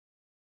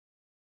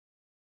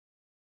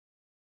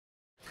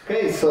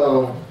Okay,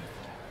 so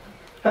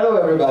hello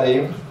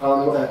everybody.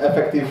 I'm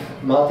effective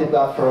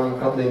multi-platform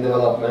Kotlin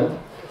development.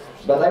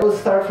 But I will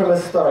start from a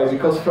story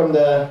because from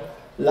the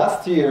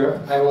last year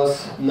I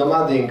was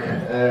nomading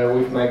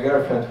with my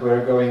girlfriend. We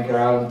were going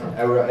around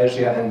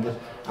Eurasia and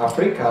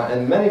Africa,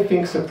 and many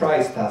things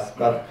surprised us.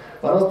 But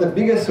one of the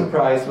biggest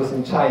surprise was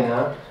in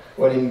China,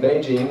 when in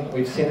Beijing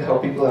we've seen how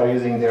people are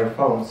using their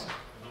phones.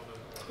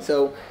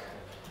 So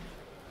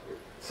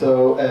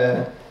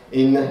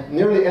in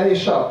nearly any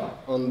shop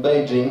on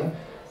Beijing,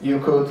 you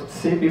could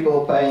see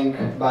people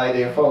paying by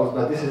their phones,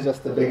 but this is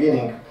just the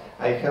beginning.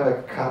 I have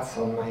a cut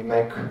on my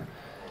mic.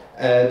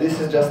 This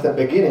is just the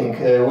beginning.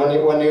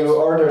 When you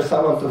order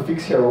someone to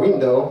fix your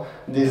window,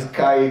 this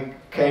guy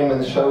came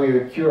and showed you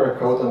a QR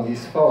code on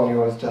his phone. He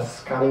was just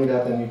scanning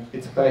that and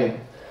it's paid.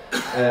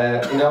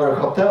 In our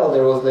hotel,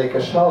 there was like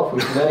a shelf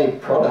with many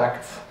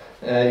products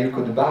you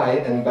could buy,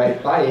 and by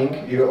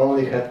buying, you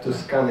only had to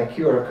scan a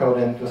QR code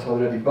and it was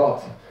already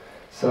bought.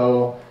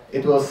 So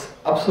it was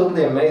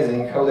absolutely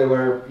amazing how they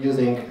were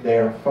using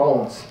their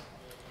phones.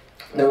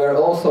 They were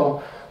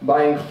also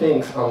buying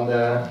things on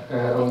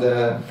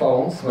the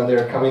phones when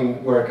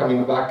were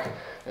coming back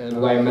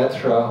by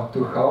metro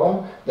to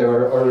home. They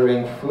were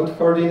ordering food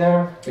for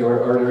dinner, they were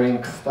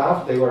ordering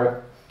stuff, they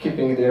were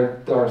keeping their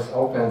doors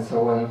open.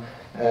 So when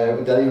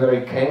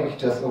delivery came, he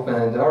just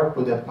opened the door,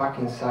 put a pack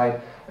inside,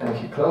 and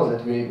he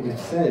closed it. We've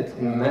seen it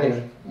in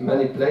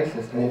many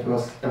places, and it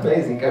was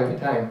amazing every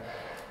time.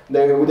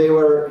 They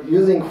were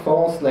using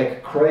phones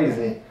like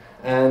crazy,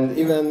 and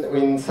even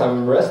in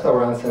some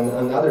restaurants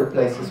and other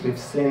places we've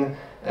seen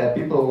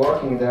people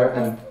working there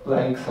and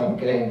playing some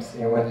games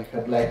when they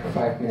had like a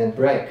 5-minute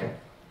break.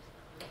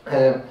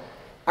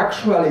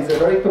 Actually, it's a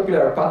very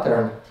popular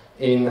pattern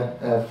in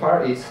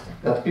Far East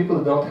that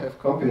people don't have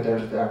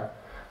computers there.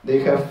 They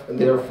have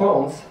their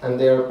phones and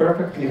they are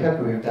perfectly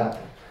happy with that.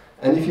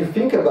 And if you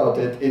think about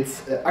it,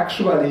 it's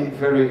actually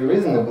very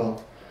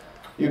reasonable.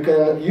 You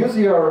can use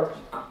your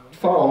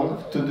phone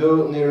to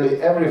do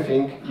nearly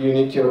everything you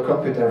need your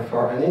computer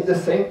for, and at the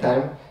same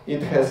time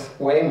it has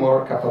way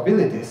more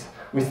capabilities.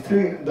 We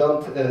still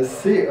don't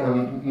see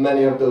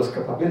many of those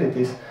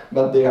capabilities,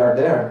 but they are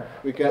there.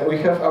 We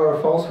have our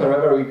phones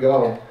wherever we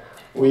go.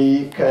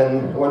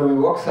 When we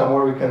walk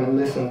somewhere, we can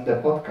listen to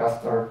the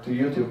podcast or to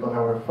YouTube on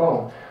our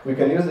phone. We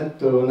can use it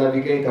to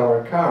navigate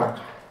our car.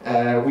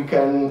 We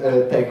can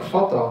take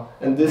photo,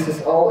 and this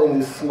is all in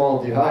this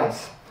small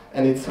device,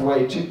 and it's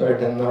way cheaper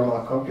than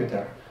normal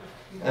computer.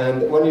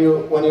 And when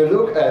you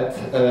look at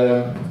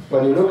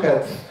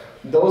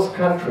those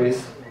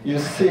countries, you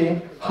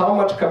see how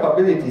much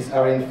capabilities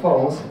are in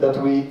phones that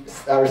we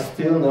are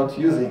still not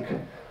using.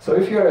 So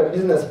if you're a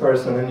business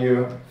person and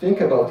you think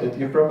about it,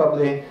 you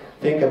probably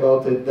think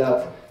about it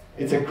that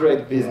it's a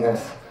great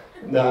business,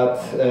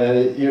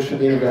 that you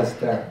should invest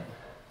there.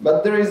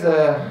 But there is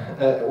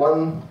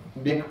one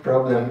big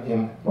problem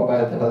in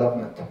mobile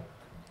development.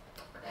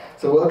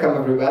 So welcome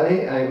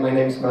everybody. My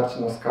name is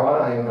Marcin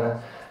Moskala. I am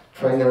a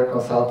trainer,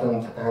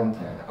 consultant, and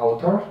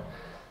author.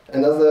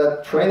 And as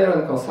a trainer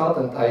and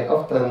consultant, I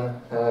often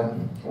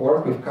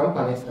work with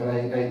companies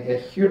and I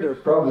hear their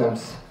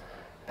problems.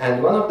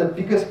 And one of the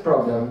biggest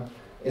problems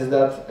is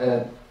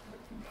that,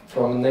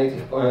 from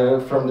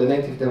the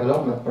native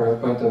development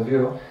point of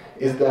view,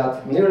 is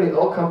that nearly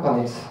all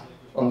companies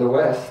on the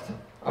West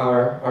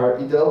are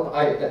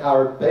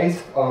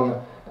based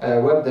on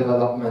web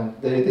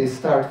development. They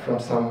start from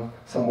some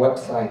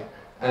website,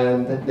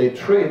 and they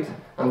treat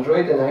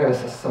Android and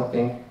iOS as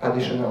something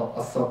additional,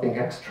 as something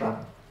extra.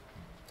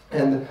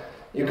 And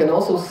you can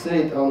also see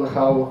it on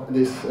how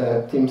these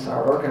teams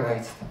are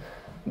organized.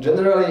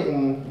 Generally,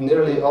 in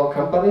nearly all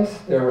companies,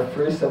 there are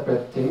 3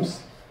 separate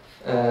teams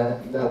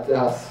that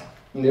does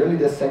nearly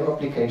the same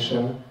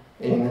application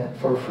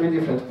for 3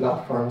 different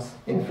platforms,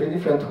 in 3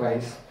 different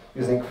ways,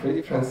 using 3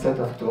 different set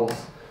of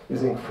tools,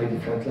 using 3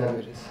 different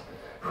languages.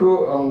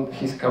 Who on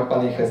his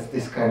company has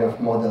this kind of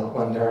model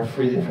when there are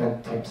 3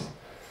 different teams?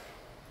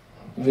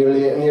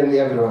 Nearly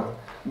everyone.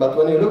 But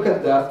when you look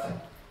at that,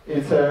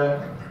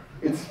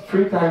 it's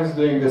 3 times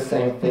doing the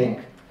same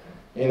thing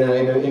in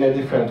a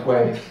different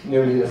way,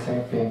 nearly the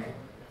same thing.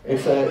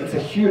 It's a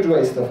huge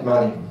waste of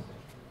money.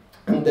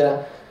 And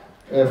the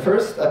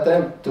first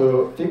attempt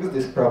to fix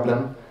this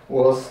problem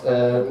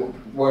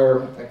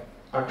were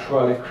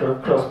actually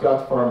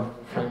cross-platform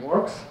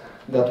frameworks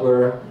that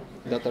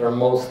are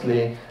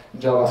mostly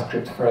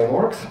JavaScript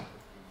frameworks,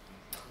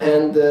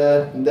 and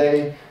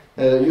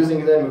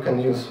using them you can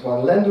use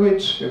one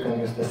language, you can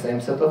use the same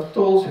set of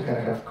tools, you can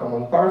have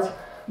common parts,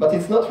 but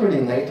it's not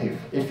really native.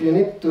 If you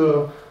need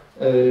to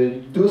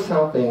do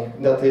something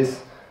that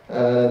is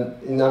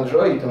in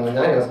Android or in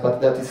iOS, but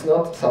that is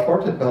not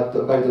supported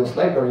by those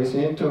libraries,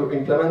 you need to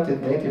implement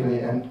it natively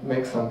and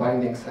make some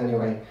bindings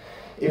anyway.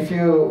 If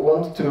you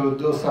want to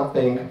do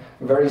something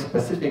very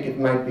specific, it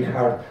might be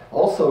hard.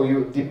 Also,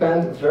 you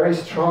depend very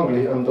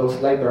strongly on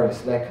those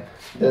libraries. Like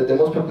the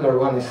most popular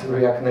one is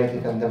React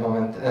Native at the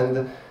moment,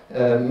 and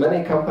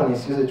many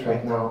companies use it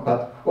right now.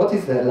 But what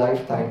is the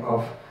lifetime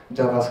of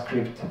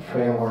JavaScript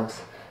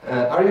frameworks?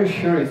 are you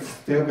sure it's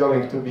still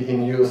going to be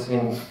in use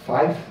in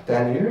 5,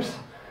 10 years?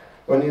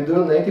 When you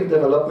do native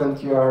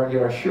development, you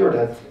are sure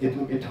that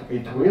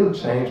it will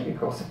change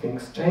because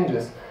things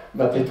changes,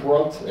 but it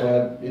won't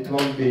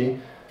be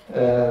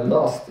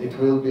lost. It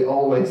will be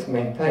always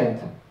maintained.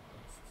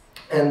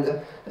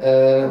 And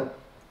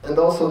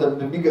also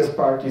the biggest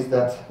part is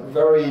that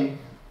very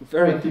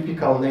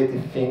typical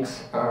native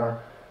things are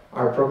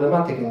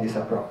problematic in this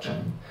approach.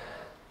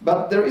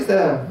 But there is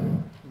a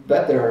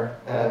better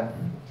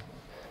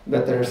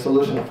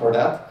solution for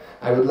that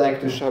I would like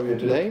to show you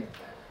today.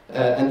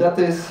 And that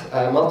is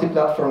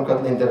multi-platform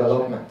Kotlin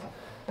development.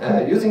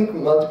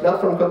 Using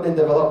multi-platform Kotlin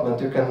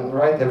development, you can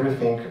write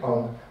everything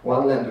on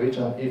one language,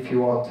 and if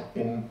you want,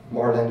 in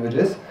more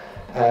languages.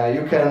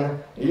 You can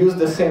use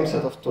the same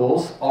set of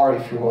tools, or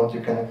if you want, you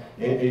can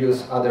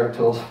use other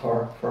tools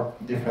for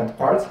different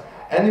parts,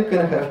 and you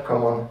can have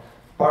common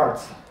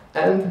parts.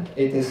 And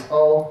it is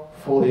all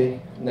fully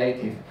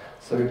native,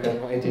 so you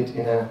can write it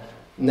in a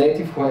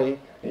native way.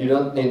 You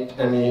don't need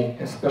any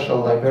special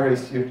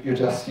libraries, you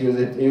just use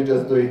it, you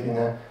just do it in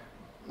a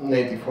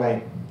native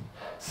way.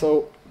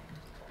 So,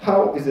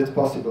 how is it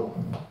possible?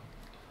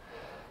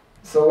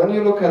 So when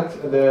you look at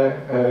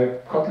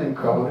the Kotlin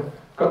code,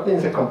 Kotlin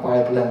is a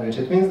compiled language.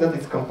 It means that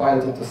it's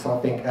compiled into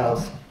something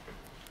else.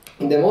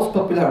 In the most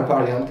popular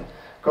variant,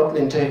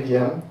 Kotlin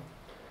JVM,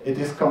 it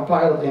is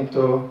compiled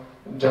into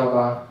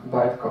Java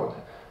bytecode.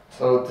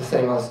 So the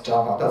same as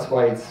Java. That's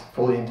why it's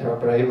fully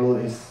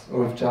interoperable is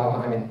with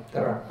Java. I mean,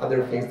 there are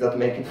other things that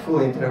make it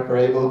fully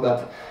interoperable,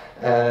 but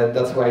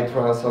that's why it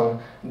runs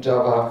on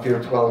Java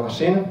virtual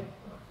machine.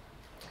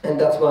 And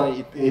that's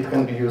why it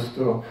can be used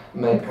to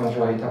make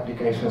Android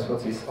applications,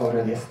 which is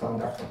already a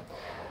standard.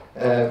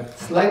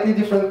 Slightly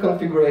different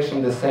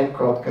configuration, the same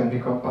code can be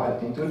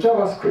compiled into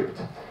JavaScript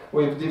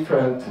with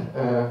different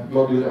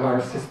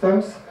modular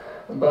systems.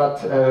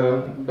 But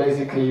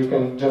basically you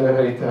can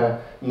generate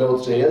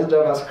Node.js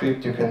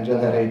JavaScript, you can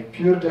generate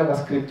pure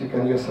JavaScript, you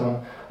can use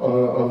on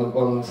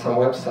some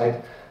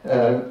website.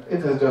 It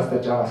is just a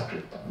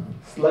JavaScript.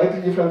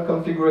 Slightly different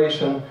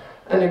configuration,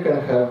 and you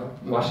can have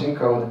machine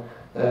code.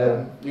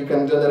 You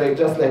can generate,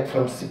 just like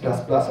from C++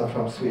 or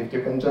from Swift,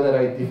 you can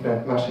generate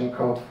different machine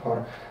code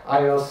for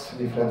iOS,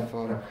 different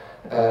for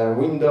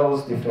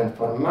Windows, different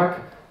for Mac.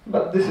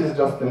 But this is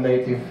just a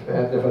native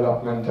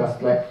development,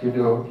 just like you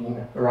do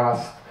in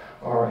Rust,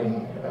 or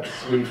in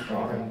Swift,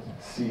 or in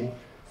C,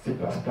 C++,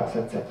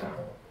 etc.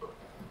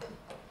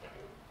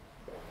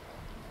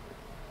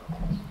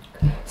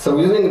 So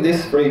using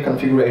these three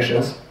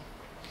configurations,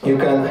 you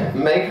can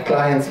make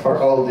clients for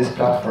all these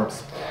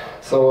platforms.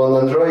 So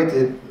on Android,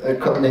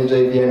 Kotlin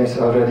JVM is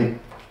already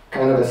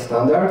kind of a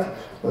standard,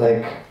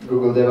 like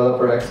Google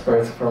developer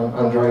experts from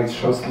Android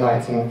show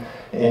slides in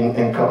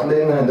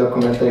Kotlin, and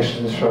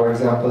documentation show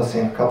examples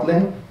in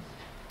Kotlin.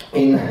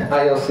 In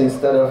iOS,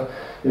 instead of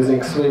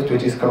using Swift,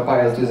 which is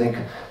compiled using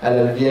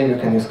LLVM, you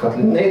can use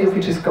Kotlin native,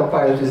 which is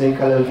compiled using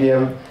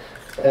LLVM.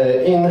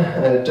 In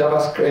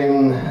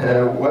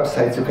JavaScript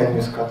websites, you can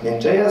use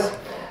Kotlin.js,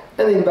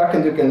 and in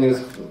backend you can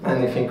use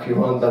anything you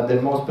want, but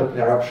the most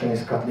popular option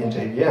is Kotlin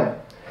JVM.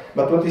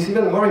 But what is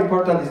even more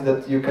important is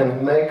that you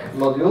can make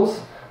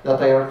modules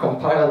that are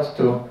compiled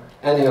to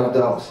any of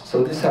those.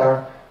 So these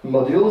are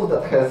modules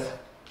that has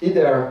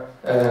either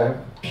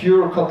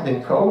pure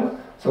Kotlin code,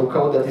 so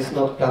code that is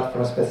not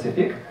platform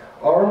specific,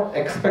 or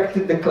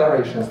expected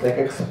declarations. Like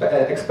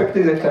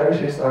expected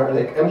declarations are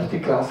like empty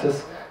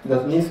classes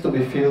that needs to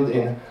be filled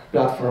in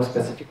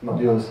platform-specific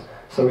modules.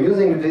 So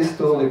using this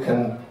tool, you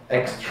can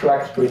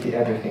extract pretty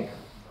everything.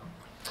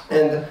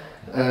 And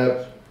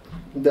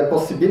the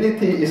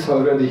possibility is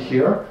already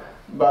here,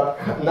 but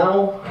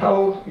now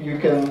how you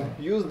can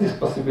use these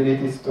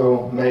possibilities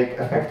to make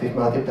effective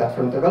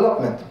multi-platform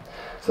development.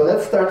 So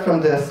let's start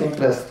from the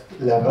simplest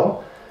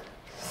level,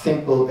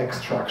 simple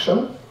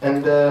extraction.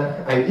 And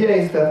the idea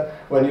is that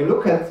when you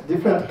look at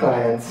different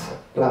clients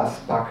plus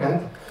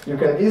backend, you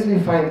can easily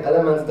find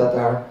elements that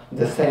are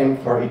the same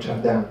for each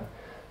of them.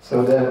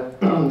 So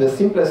the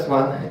simplest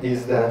one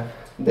is the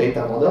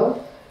data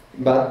model,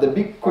 but the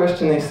big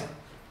question is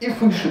if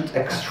we should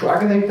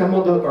extract data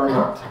model or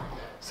not.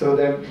 So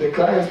the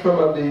clients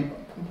probably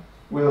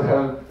will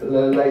have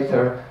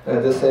later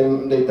the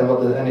same data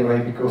model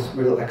anyway, because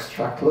we'll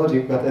extract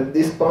logic, but at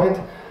this point,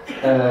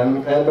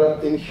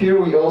 but in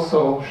here we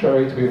also share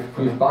it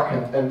with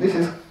backend, and this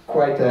is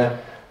quite a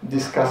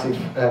discussive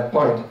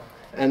point.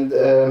 And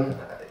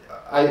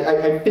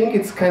I think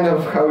it's kind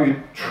of how you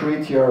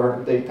treat your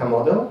data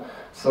model.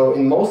 So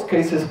in most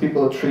cases,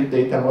 people treat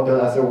data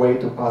model as a way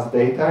to pass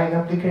data in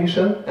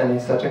application, and in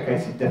such a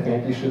case, it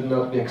definitely should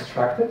not be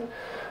extracted.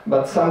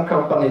 But some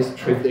companies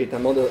treat data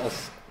model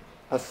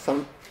as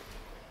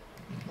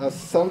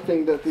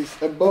something that is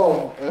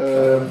above.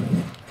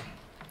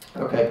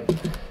 Okay,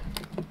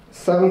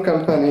 some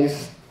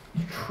companies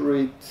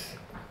treat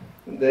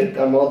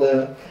data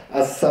model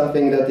as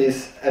something that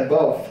is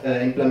above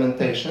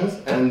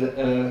implementations, and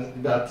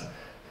that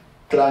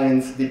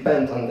clients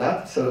depend on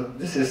that. So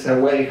this is a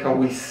way how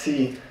we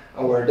see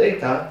our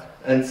data,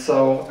 and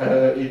so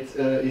it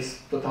is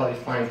totally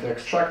fine to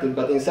extract it.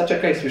 But in such a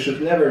case, we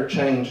should never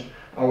change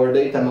our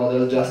data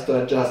model just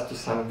to adjust to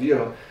some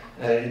view.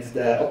 It's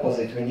the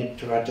opposite. We need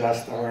to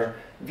adjust our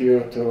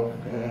view to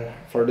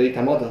for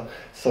data model.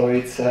 So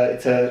it's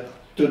a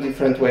two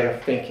different way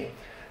of thinking.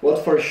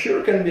 What for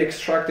sure can be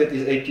extracted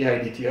is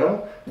API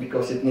DTO,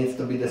 because it needs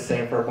to be the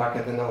same for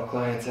backend and all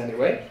clients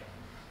anyway.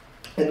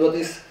 And what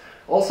is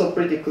also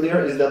pretty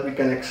clear is that we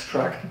can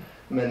extract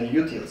many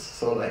utils,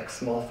 so like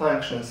small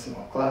functions,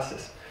 small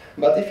classes.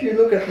 But if you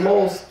look at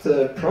most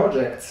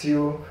projects,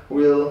 you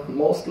will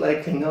most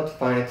likely not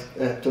find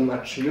too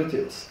much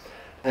utils.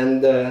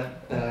 And the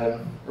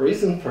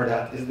reason for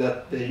that is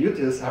that the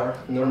utils are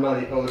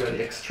normally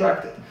already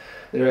extracted.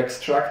 They're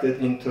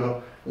extracted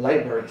into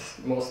libraries.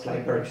 Most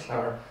libraries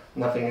are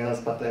nothing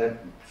else but a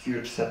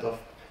huge set of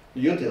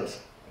utils.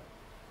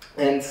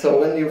 And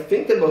so when you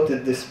think about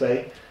it this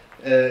way,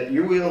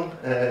 you will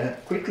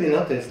quickly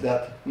notice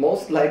that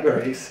most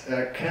libraries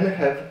can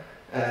have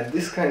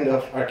this kind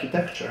of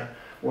architecture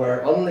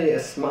where only a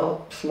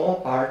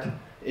small part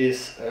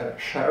is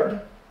shared.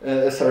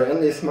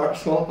 Only a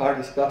small part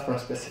is platform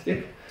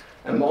specific,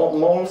 and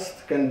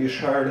most can be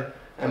shared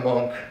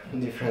among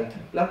different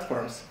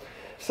platforms.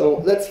 So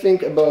let's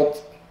think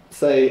about,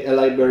 say, a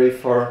library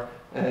for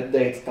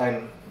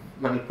date-time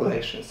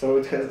manipulation. So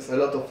it has a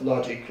lot of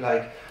logic,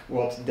 like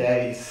what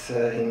days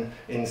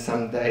in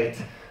some date,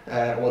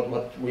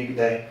 what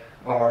weekday,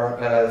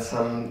 or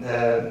some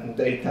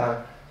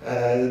data,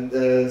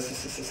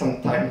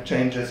 some time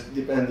changes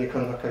depending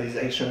on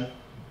localization.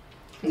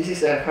 This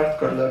is a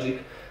hardcore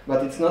logic,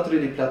 but it's not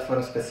really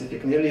platform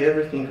specific. Nearly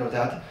everything of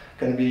that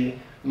can be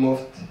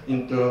moved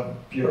into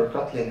pure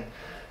Kotlin.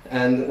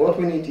 And what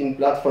we need in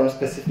platform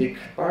specific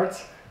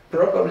parts,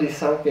 probably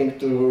something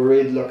to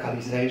read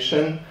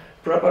localization,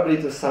 probably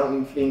to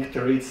something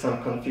to read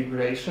some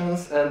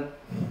configurations, and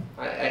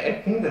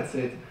I think that's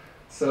it.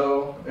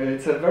 So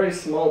it's a very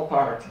small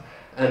part,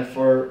 and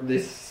for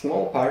this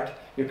small part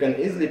you can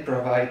easily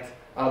provide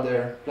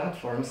other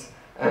platforms,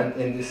 and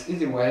in this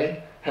easy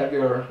way have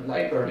your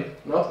library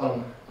not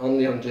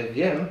only on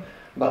JVM,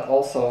 but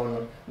also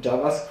on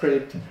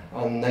JavaScript,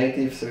 on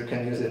native, so you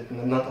can use it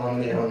not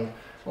only on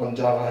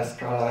Java,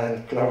 Scala,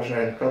 and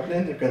Clojure and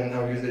Kotlin. You can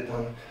now use it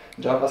on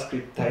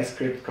JavaScript,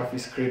 TypeScript,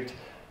 CoffeeScript,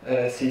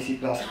 C, C++,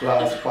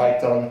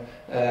 Python,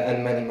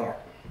 and many more.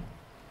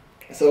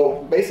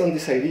 So based on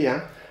this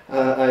idea,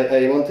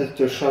 I wanted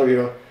to show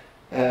you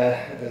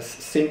a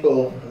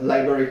simple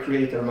library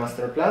creator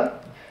master plan.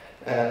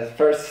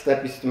 First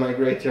step is to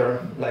migrate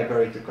your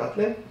library to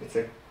Kotlin. It's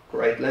a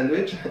great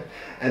language,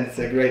 and it's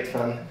a great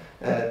fun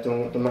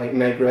to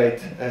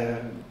migrate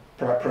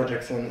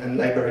projects and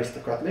libraries to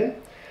Kotlin.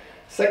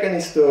 Second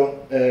is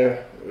to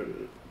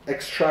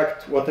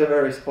extract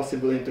whatever is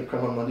possible into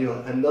common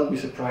module, and don't be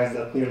surprised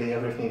that nearly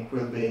everything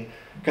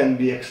can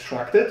be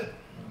extracted.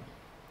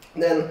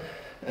 Then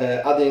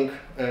adding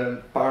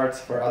parts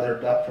for other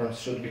platforms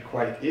should be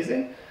quite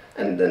easy.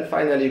 And then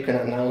finally you can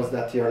announce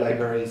that your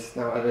library is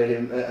now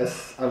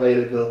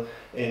available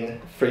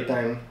in 3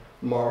 times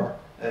more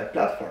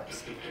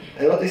platforms.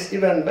 And what is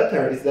even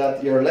better is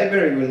that your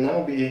library will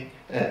now be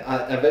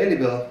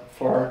available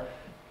for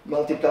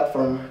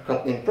multi-platform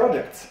Kotlin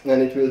projects,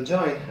 and it will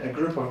join a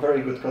group of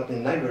very good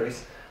Kotlin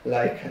libraries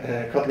like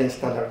Kotlin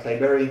Standard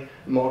Library,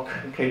 Mock,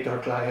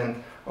 Ktor Client,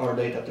 or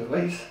Data to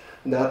Base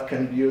that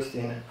can be used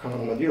in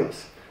common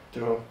modules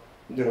to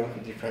do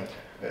different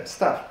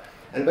stuff.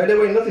 And by the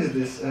way, notice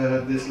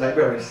these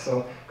libraries.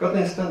 So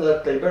Kotlin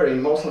Standard Library,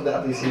 most of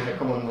that is in a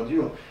common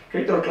module.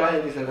 Ktor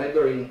Client is a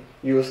library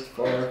used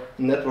for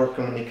network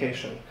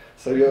communication.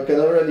 So you can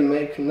already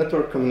make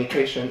network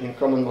communication in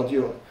common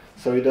module.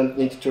 So you don't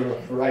need to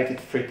write it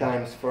 3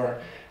 times for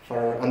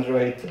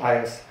Android,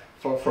 iOS.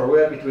 For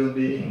web, it will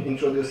be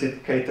introduced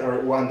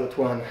Ktor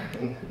 1.1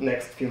 in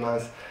next few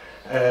months.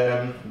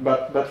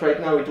 But right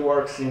now it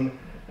works in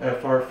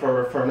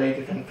for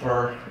native and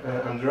for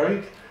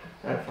Android,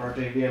 for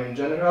JVM in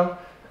general,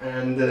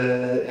 and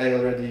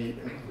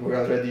we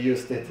already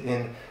used it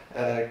in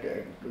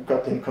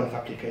Kotlin Conf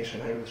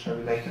application. I will show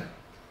you later.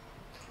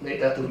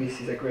 Data to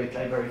Base is a great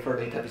library for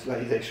data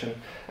visualization,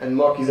 and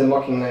Mock is a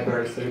mocking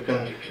library, so you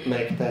can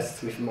make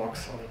tests with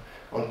mocks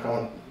on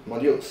common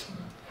modules.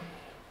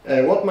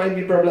 What might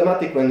be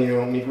problematic when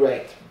you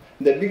migrate?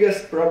 The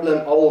biggest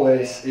problem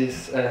always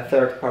is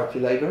third-party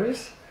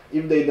libraries.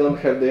 If they don't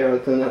have their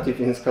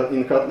alternative in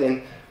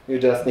Kotlin, you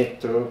just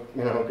need to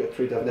get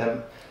rid of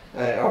them,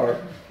 or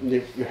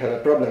you have a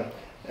problem.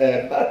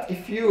 But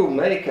if you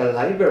make a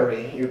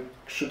library, you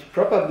should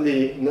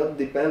probably not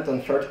depend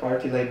on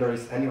third-party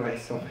libraries anyway,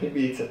 so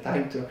maybe it's a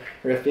time to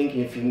rethink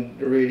if you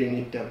really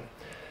need them.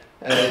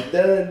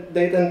 The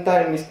date and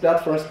time is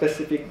platform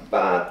specific,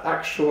 but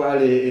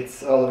actually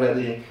it's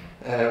already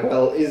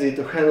easy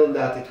to handle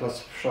that. It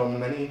was shown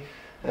many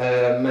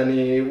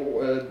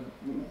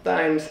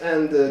times,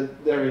 and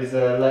there is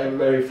a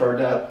library for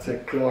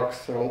that, clock,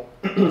 so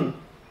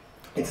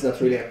it's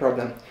not really a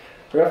problem.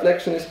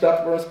 Reflection is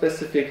platform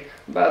specific,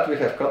 but we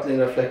have Kotlin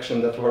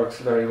reflection that works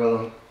very well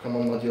on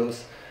common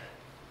modules.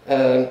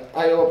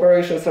 I/O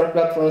operations are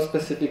platform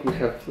specific, we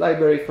have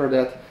library for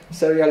that.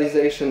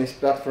 Serialization is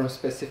platform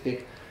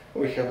specific,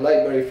 we have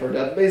library for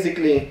that.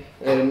 Basically,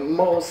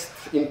 most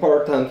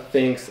important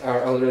things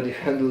are already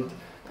handled.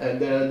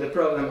 The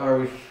problem are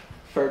with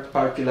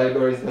third-party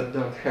libraries that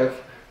don't have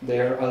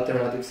their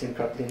alternatives in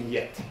Kotlin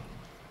yet.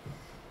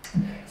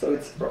 So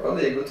it's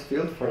probably a good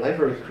field for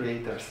library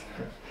creators.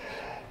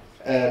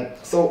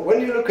 So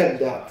when you look at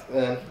that,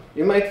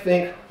 you might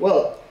think,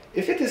 well,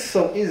 if it is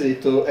so easy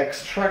to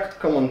extract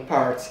common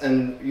parts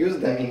and use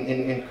them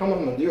in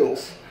common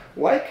modules,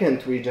 why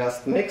can't we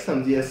just make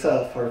some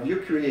DSL for view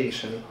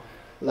creation,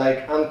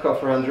 like Anko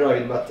for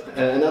Android, but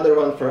another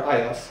one for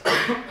iOS?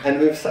 And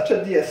with such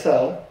a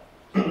DSL,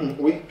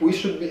 we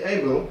should be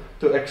able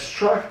to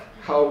extract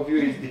how view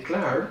is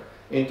declared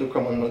into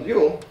common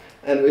module,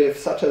 and with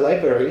such a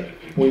library,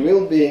 we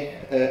will be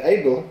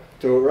able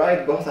to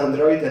write both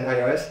Android and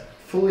iOS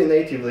fully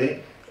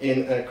natively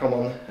in a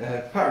common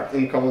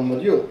common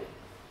module.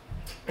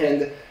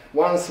 And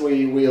once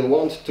we will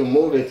want to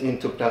move it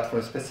into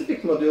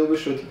platform-specific module, we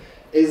should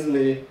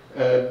easily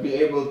be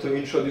able to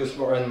introduce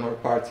more and more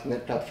parts in a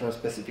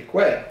platform-specific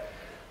way.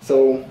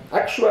 So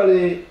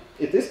actually,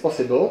 it is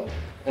possible,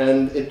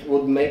 and it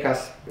would make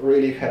us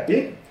really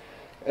happy.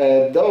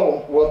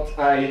 Though what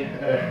I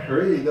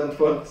really don't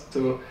want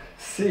to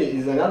see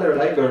is another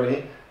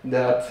library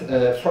that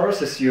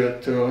forces you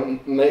to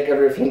make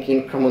everything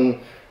in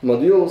common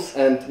modules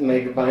and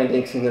make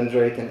bindings in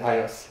Android and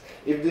iOS.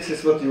 If this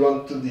is what you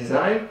want to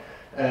design,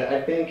 I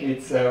think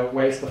it's a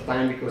waste of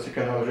time because you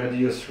can already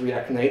use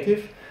React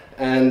Native.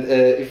 And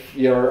if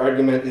your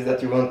argument is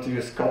that you want to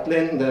use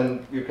Kotlin,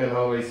 then you can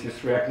always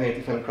use React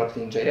Native and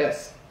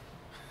Kotlin.js.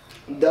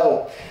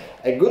 Though,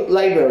 a good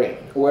library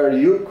where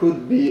you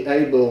could be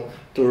able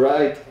to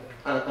write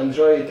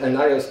Android and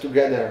iOS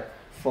together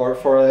for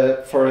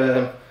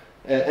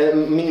a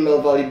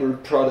minimal valuable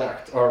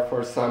product or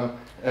for some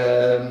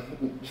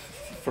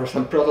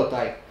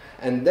prototype,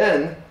 and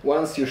then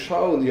once you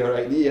showed your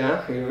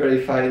idea, you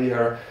verified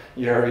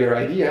your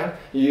idea,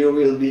 you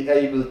will be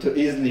able to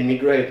easily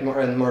migrate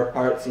more and more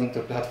parts into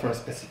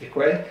platform-specific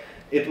way.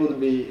 It would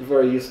be a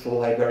very useful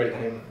library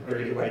I'm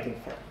really waiting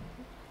for.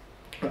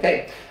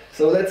 Okay,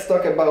 so let's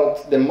talk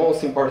about the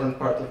most important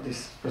part of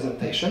this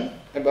presentation,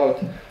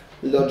 about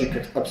logic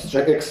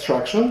abstract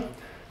extraction,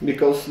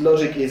 because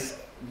logic is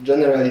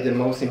generally the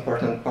most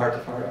important part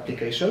of our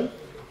application.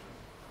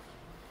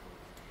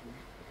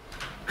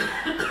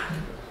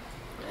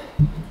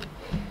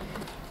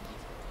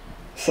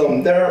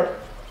 So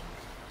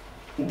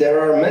there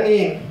are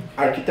many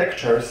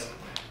architectures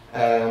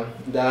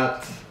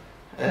that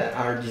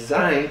are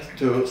designed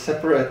to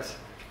separate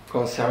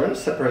concerns,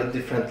 separate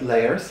different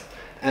layers,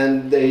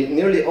 and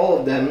nearly all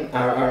of them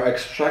are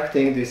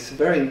extracting this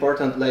very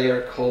important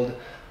layer called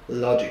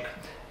logic.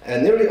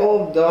 And nearly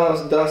all of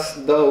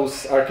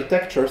those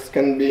architectures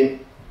can be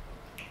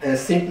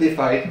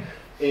simplified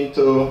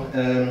into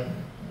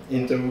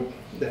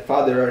the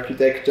father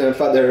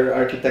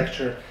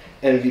architecture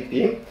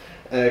MVP.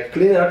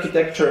 Clean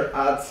architecture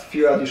adds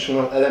few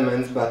additional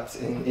elements, but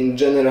in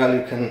general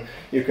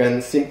you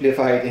can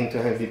simplify it into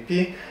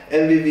MVP.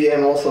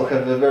 MVVM also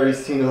have a very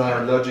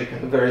similar logic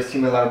and very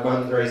similar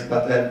boundaries,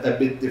 but a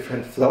bit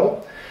different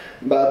flow.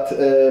 But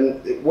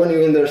when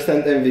you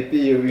understand MVP,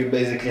 you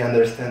basically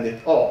understand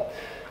it all.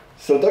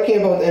 So talking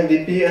about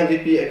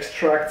MVP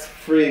extracts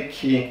three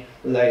key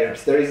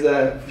layers. There is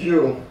a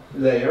view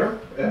layer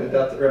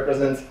that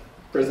represents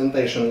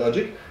presentation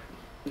logic.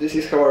 This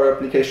is how our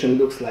application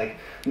looks like.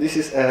 This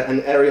is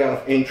an area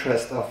of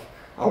interest of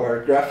our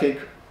graphic.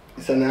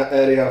 It's an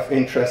area of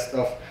interest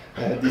of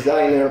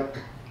designer,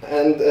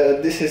 and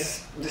this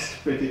is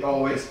pretty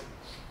always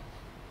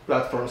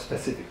platform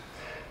specific.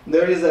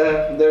 There is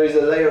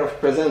a layer of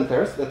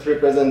presenters that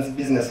represents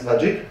business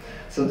logic.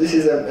 So this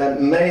is a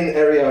main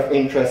area of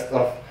interest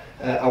of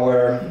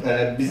our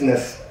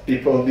business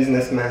people,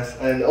 businessmen,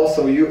 and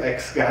also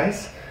UX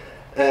guys.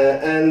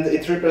 And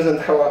it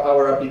represents how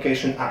our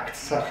application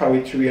acts, how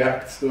it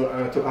reacts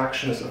to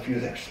actions of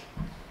users.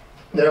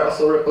 There are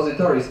also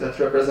repositories that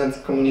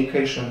represent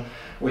communication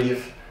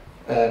with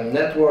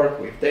network,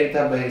 with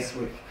database,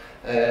 with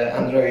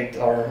Android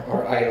or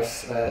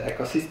iOS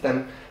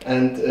ecosystem,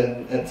 and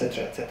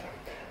etc. etc.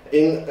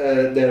 In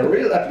the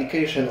real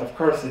application, of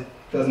course, it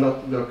does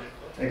not look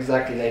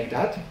exactly like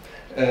that.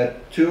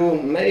 To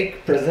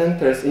make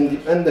presenters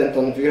independent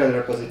on view and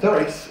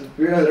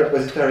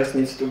repositories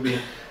needs to be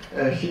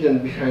hidden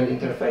behind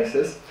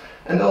interfaces,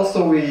 and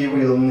also we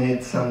will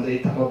need some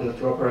data model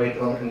to operate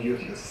on and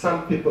use.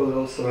 Some people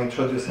also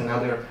introduce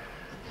another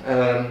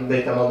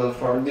data model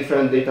for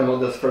different data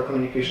models for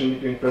communication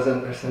between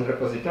presenters and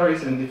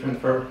repositories, and different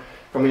for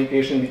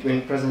communication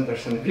between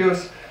presenters and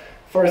views.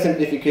 For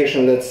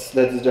simplification, let's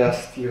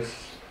just use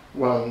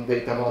one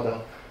data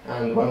model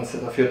and one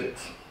set of utils.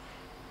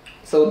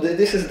 So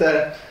this is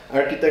the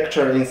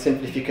architecture in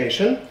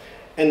simplification.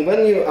 And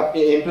when you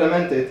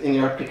implement it in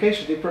your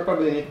application, you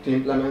probably need to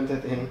implement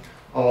it in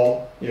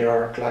all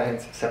your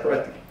clients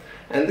separately.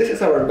 And this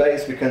is our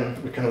base we can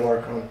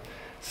work on.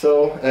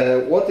 So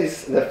what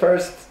is the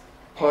first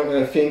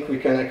thing we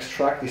can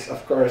extract is,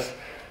 of course,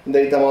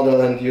 data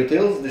model and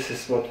utils. This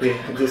is what we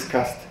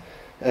discussed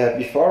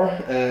before.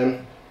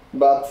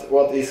 But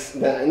what is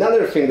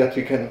another thing that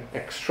we can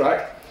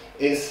extract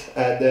is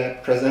the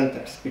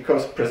presenters,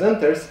 because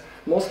presenters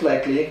most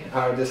likely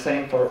are the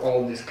same for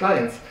all these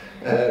clients.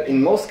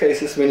 In most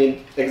cases we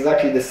need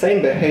exactly the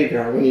same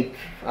behavior. We need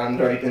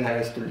Android and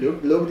iOS to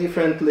look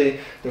differently,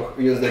 to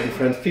use the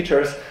different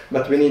features,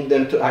 but we need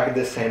them to act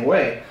the same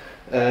way.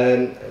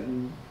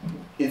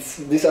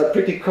 These are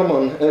pretty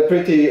common,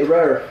 pretty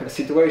rare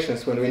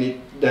situations when we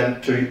need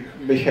them to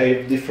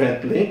behave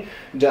differently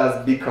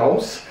just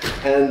because.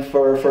 And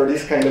for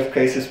these kind of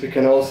cases we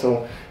can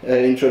also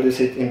introduce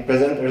it in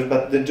presenters,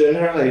 but the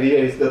general idea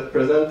is that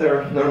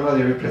presenter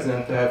normally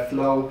represents a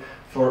flow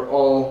for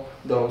all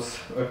those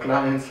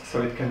clients,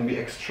 so it can be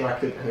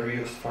extracted and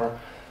reused for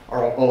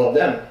all of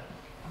them.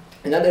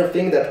 Another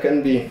thing that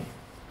can be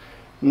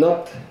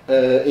not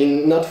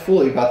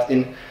fully, but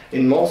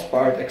in most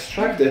part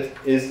extracted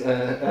is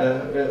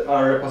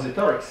our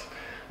repositories,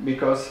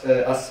 because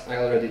as I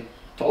already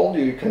told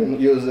you, you can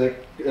use a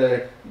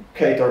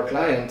Ktor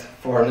client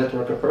for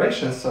network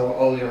operations, so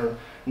all your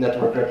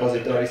network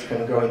repositories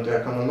can go into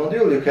a common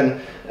module. You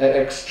can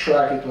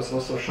extract, it was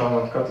also shown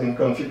on Kotlin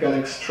Conf, you can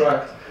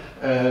extract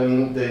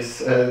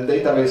this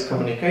database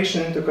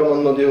communication into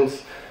common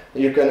modules.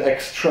 You can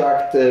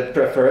extract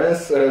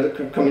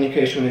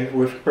communication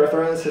with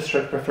preferences,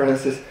 shared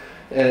preferences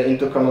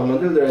into common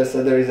module.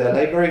 There is a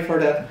library for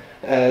that.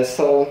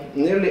 So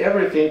nearly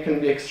everything can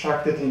be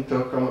extracted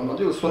into common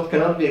modules. What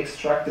cannot be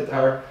extracted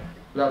are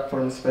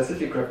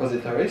platform-specific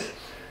repositories.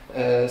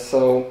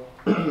 So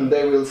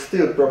they will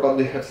still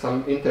probably have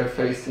some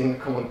interface in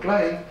common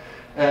client,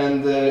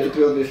 and it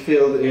will be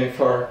filled in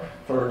for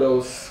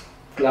those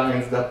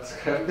clients that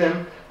have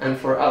them, and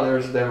for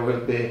others there will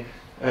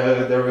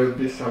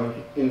be some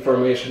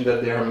information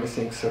that they are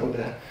missing, so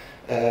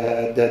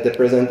the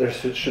presenter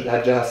should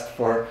adjust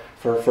for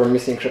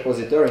missing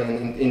repository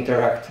and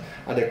interact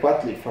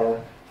adequately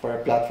for a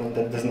platform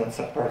that does not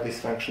support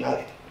this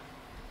functionality.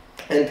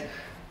 And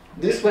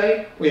this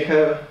way we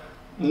have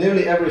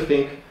nearly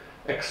everything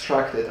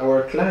extracted.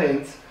 Our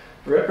clients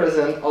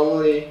represent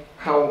only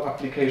how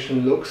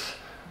application looks,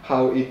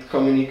 how it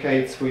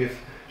communicates with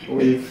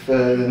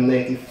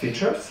native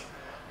features,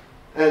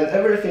 and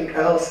everything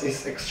else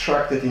is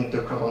extracted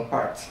into common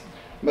parts.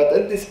 But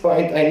at this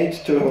point I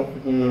need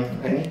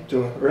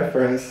to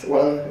reference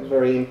one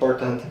very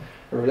important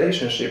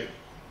relationship,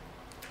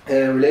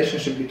 a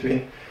relationship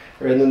between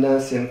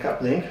redundancy and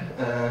coupling,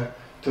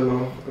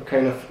 to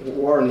kind of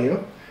warn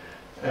you,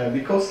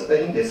 because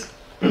in this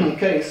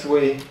case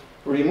we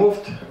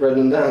removed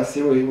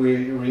redundancy, we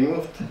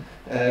removed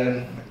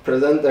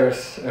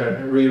presenters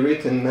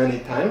rewritten many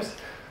times,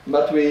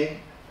 but we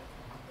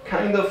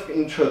kind of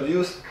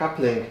introduced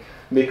coupling,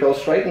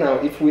 because right now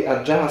if we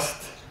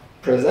adjust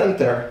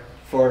presenter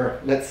for,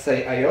 let's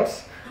say,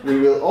 iOS, we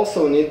will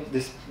also need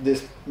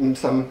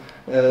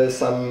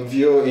some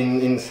view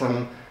in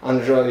some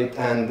Android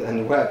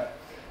and web.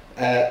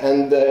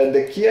 And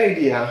the key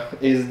idea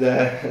is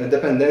the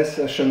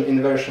dependency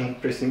inversion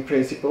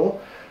principle.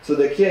 So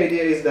the key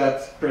idea is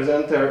that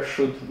presenter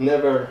should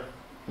never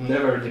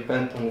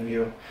depend on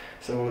view.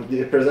 So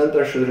the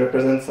presenter should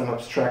represent some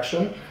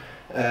abstraction,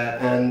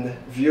 and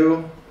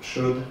view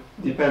should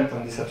depend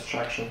on this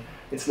abstraction.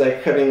 It's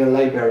like having a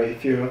library.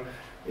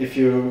 If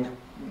you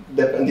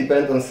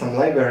depend on some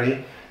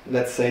library,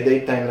 let's say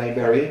datetime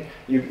library,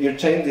 you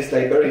change this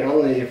library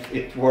only if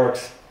it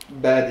works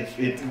bad, if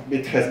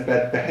it has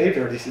bad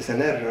behavior. This is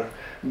an error.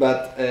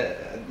 But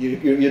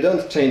you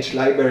don't change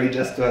library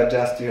just to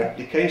adjust your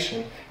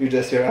application. You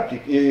change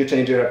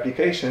your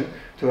application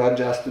to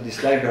adjust to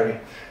this library.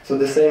 So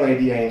the same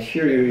idea in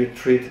here. You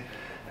treat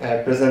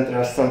presenter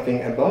as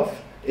something above.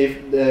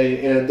 If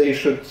they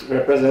should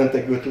represent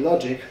a good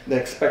logic, the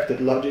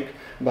expected logic,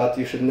 but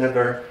you should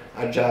never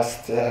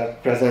adjust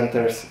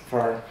presenters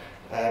for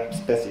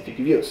specific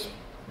views.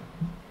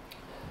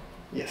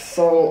 Yes,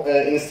 so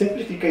in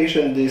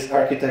simplification this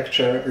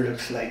architecture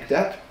looks like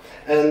that,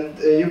 and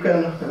you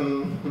can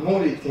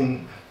move it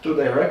in two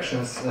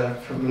directions.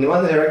 In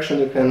one direction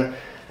you can,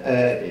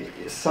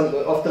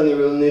 often you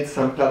will need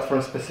some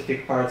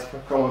platform-specific parts for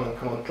common and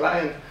common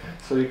client,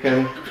 so you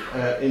can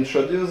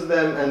introduce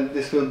them, and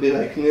this will be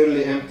like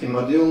nearly empty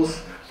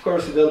modules. Of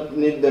course you don't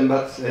need them,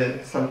 but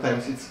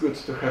sometimes it's good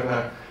to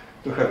have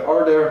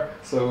order,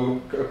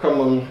 so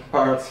common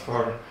parts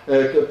for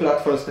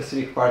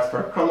platform-specific parts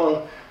for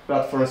common,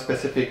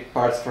 platform-specific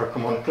parts for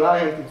common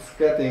client. It's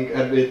getting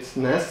a bit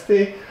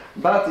nasty,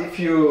 but if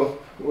you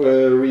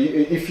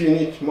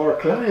need more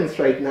clients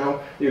right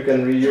now, you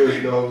can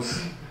reuse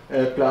those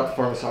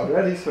platforms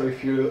already. So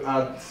if you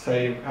add,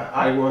 say,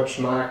 iWatch,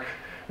 Mac,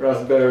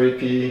 Raspberry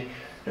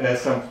Pi,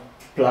 some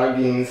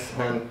plugins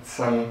and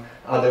some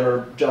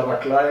other Java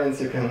clients,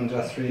 you can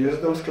just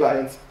reuse those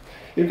clients.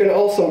 You can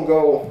also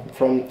go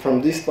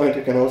from this point,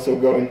 you can also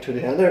go into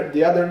the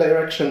other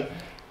direction,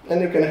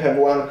 and you can have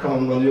one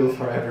common module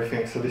for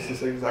everything. So this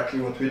is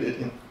exactly what we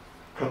did in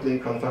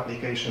Kotlin conf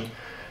application.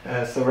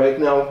 So right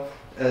now,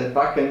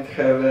 backend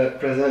have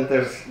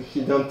presenters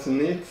he don't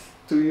need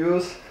to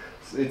use.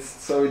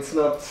 So it's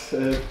not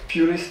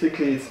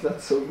puristically, it's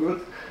not so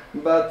good,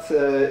 but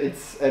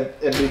it's a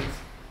bit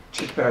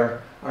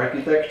cheaper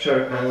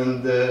architecture,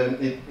 and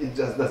it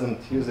just doesn't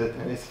use it,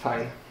 and it's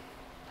fine.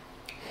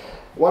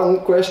 One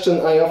question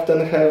I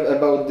often have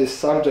about this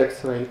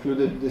subject, so I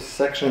included this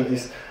section,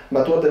 is,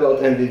 but what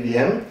about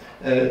MVVM?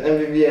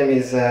 MVVM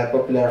is a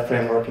popular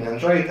framework in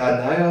Android and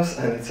iOS,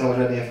 and it's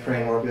already a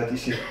framework that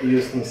is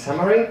used in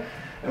Xamarin,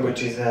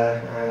 which is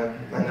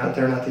an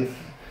alternative,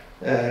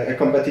 a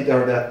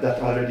competitor that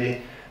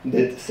already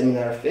did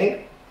similar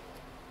thing.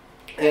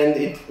 And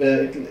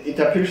it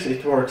appears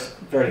it works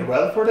very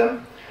well for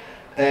them.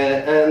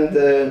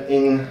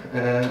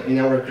 In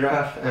our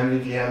graph,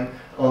 MVVM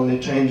only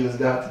changes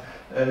that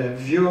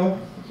view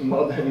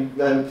model,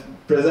 and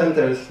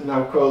presenters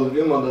now called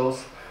view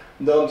models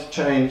don't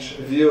change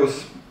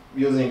views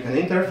using an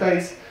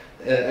interface.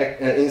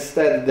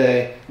 Instead,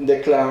 they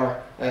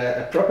declare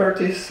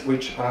properties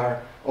which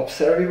are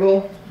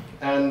observable,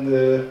 and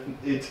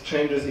it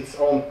changes its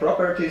own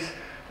properties,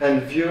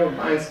 and view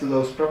binds to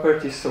those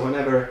properties. So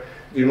whenever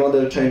view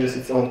model changes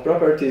its own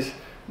properties,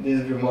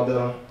 this view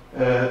model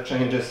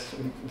changes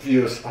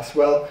views as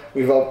well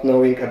without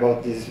knowing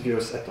about these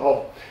views at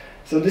all.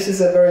 So this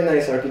is a very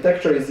nice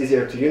architecture. It's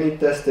easier to unit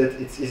test it.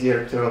 It's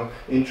easier to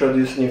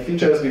introduce new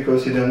features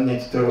because you don't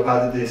need to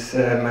add these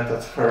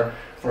methods for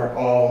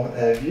all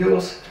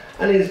views.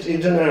 And it's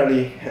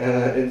generally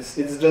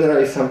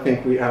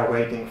something we are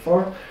waiting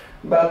for.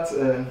 But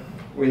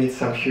we need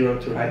some hero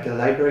to write a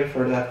library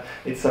for that.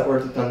 It's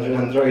supported on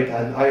Android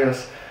and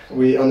iOS.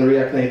 On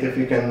React Native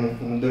we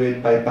can do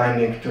it by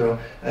binding to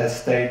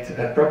state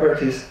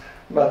properties,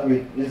 but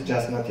it's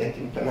just not yet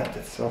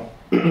implemented. So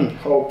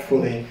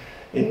hopefully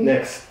in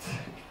next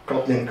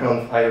Kotlin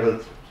Conf I will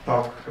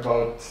talk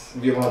about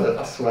view model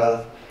as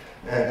well,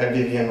 and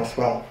MVVM as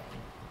well.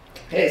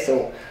 Hey,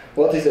 so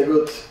what is a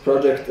good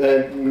project?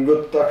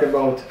 Good talk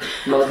about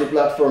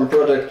multi-platform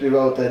project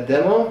without a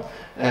demo.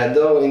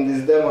 Though in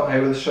this demo I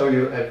will show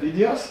you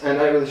videos, and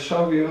I will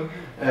show you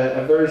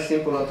a very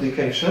simple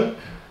application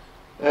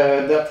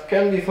that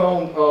can be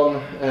found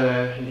on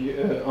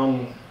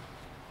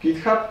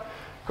GitHub,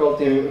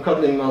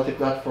 Kotlin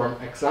multi-platform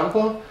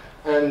example.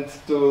 And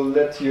to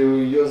let you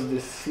use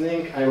this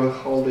link, I will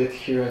hold it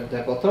here at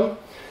the bottom.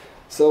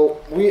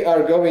 So we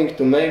are going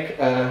to make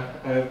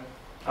an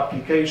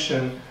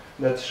application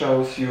that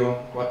shows you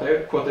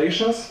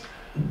quotations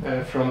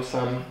from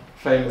some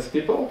famous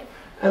people.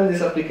 And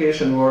this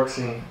application works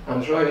in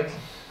Android,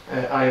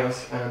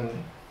 iOS, and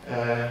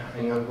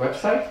in a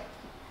website.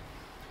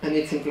 And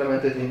it's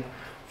implemented in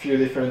a few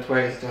different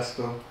ways, just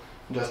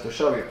to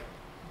show you.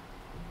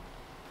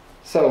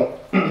 So,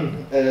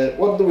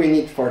 what do we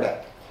need for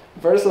that?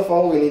 First of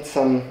all, we need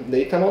some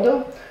data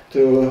model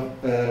to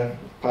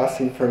pass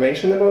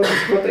information about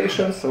this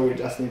quotation. So we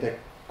just need a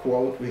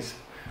quote with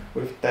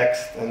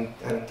text and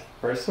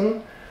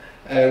person.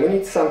 We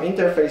need some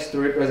interface to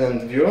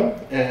represent view,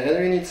 and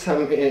we need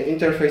some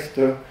interface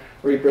to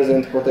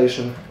represent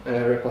quotation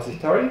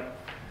repository.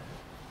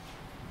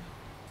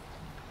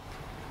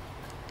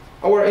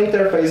 Our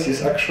interface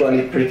is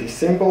actually pretty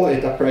simple.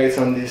 It operates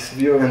on this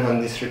view and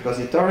on this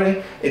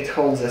repository. It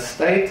holds a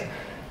state,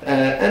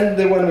 and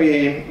when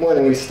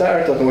we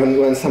start, or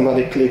when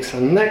somebody clicks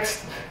on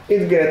next,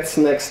 it gets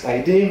next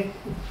ID,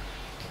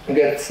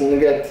 gets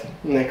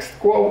next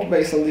quote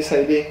based on this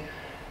ID,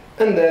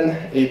 and then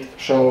it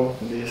shows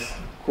this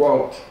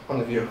quote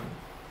on view.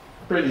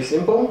 Pretty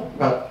simple,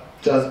 but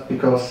just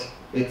because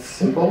it's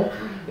simple,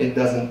 it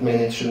doesn't mean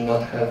it should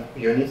not have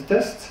unit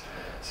tests.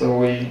 So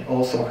we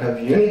also have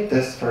unit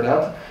tests for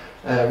that.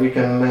 We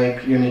can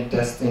make unit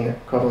tests in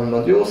common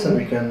modules, and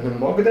we can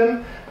mock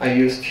them. I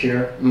used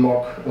here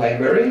mock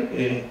library.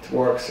 It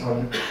works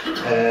on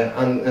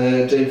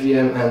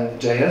JVM and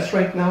JS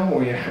right now.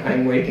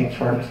 I'm waiting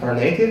for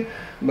native,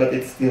 but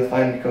it's still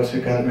fine because we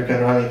can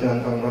run it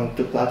on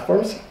two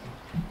platforms.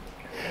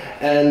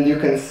 And you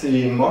can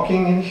see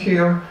mocking in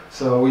here.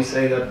 So we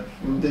say that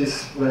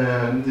this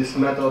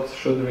method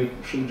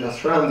should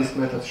just run. This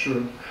method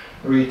should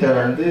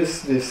return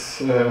this.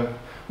 This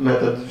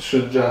method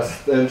should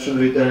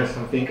return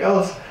something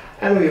else,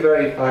 and we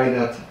verify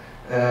that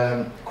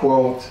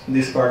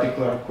this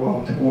particular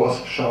quote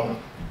was shown.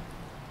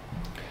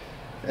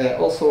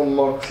 Also,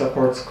 mock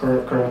supports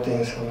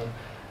coroutines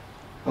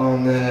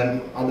on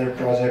other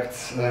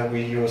projects.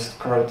 We used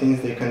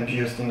coroutines. They can be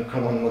used in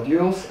common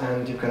modules,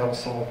 and you can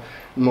also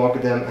mock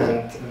them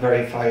and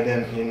verify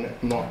them in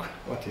mock,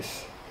 what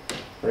is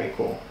very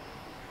cool.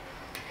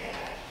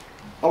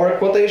 Our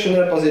quotation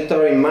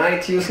repository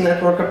might use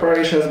network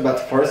operations, but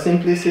for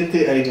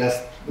simplicity I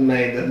just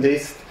made a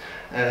list,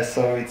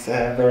 so it's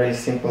a very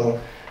simple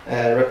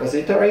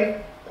repository,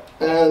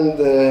 and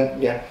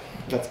yeah,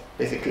 that's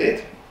basically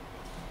it.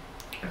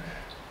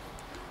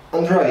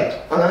 Android.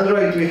 On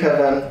Android we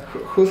have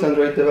who's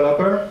Android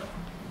developer?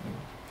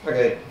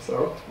 Okay,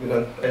 so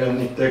I don't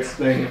need to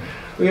explain.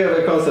 We have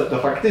a concept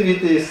of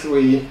activities.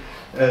 We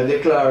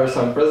declare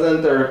some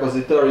presenter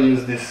repository,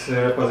 use this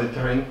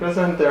repository in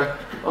presenter.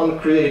 On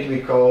create we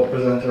call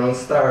presenter on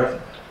start.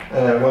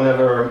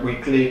 Whenever we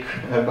click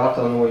a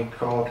button we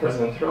call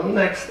presenter on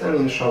next, and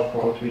in show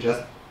quote we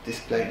just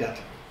display that.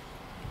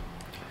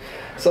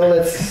 So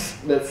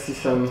let's see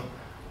some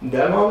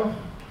demo.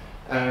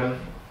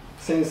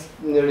 Since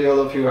nearly all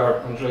of you are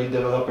Android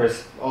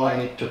developers, all I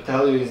need to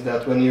tell you is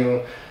that when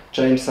you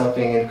change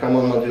something in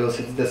common modules,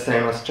 it's the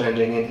same as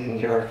changing it in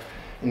your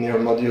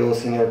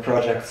modules, in your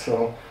project,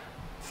 so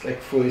it's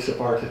like fully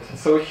supported.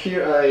 So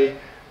here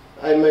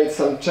I made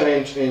some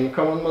change in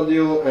common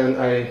module and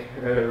I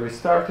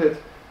restarted.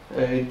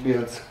 It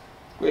builds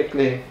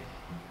quickly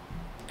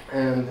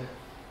and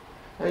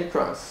it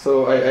runs.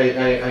 So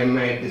I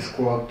made this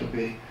quote to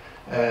be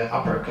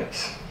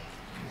uppercase.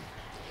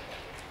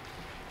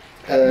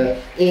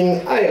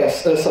 In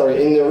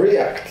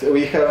React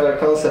we have a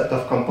concept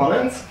of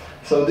components.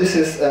 So this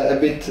is a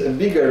bit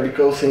bigger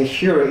because in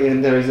here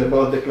there is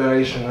about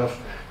declaration of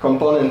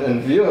component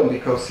and view,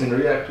 because in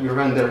React we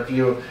render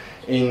view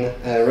in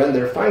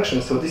render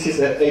function. So this is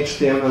an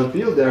HTML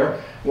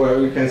builder where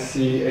we can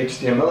see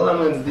HTML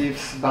elements,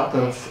 divs,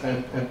 buttons,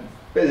 and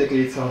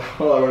basically it's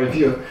all our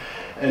view.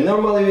 And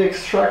normally we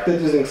extract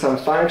it using some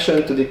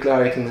function to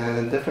declare it in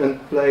a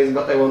different place,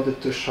 but I wanted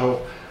to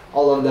show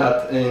all of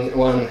that in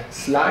one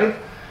slide.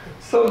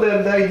 So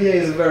the idea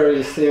is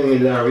very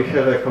similar. We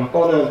have a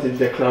component, it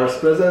declares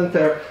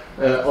presenter.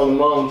 On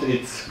mount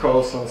it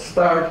calls on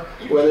start.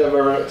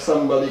 Whenever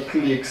somebody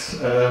clicks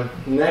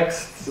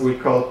next, we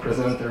call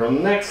presenter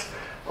on next.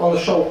 On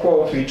show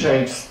quote we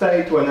change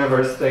state.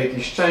 Whenever state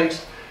is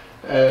changed,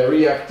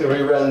 React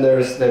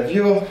re-renders the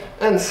view,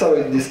 and so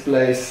it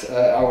displays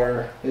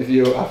our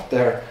view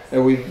after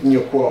with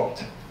new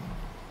quote.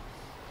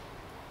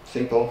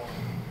 Simple.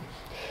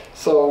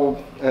 So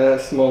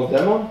small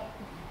demo.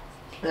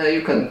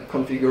 You can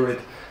configure it.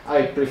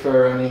 I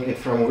prefer running it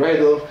from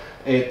Gradle.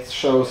 It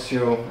shows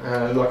you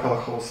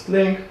localhost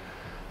link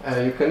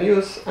you can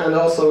use, and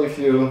also if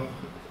you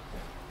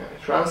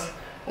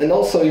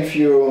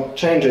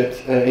change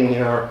it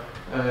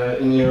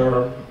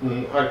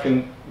I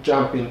can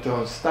jump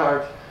into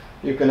start.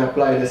 You can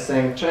apply the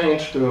same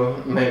change to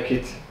make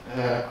it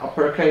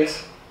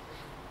uppercase.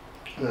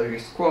 There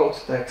is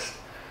quote text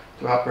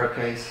to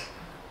uppercase.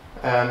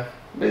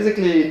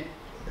 Basically,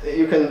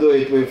 you can do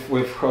it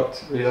with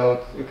hot reload.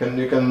 You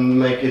can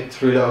make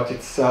it reload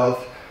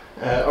itself,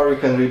 or you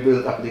can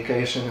rebuild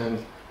application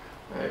and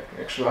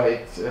actually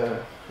it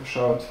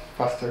showed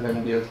faster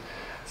than build.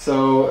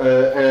 So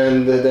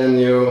and then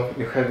you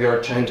have your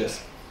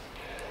changes.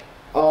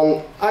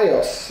 On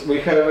iOS we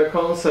have a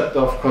concept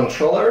of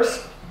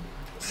controllers.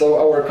 So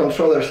our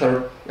controllers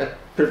are a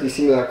pretty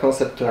similar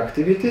concept to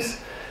activities.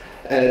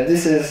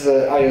 This is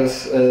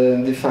iOS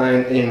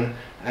defined in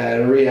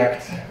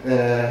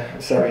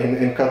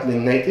in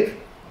Kotlin native.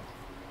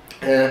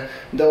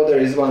 Though there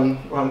is one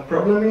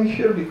problem in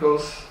here,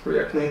 because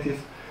React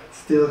Native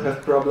still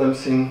have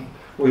problems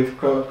with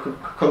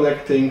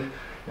connecting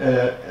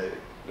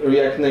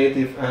React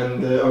Native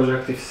and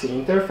Objective-C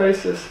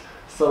interfaces.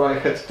 So I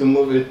had to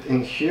move it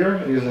in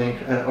here using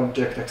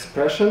object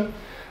expression.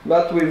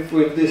 But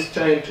with this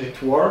change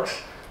it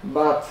works.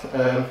 But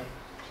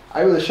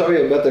I will show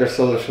you a better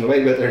solution,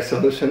 way better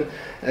solution,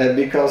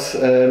 because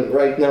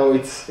right now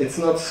it's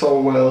not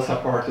so well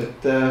supported.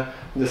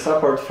 The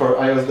support for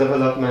iOS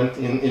development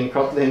in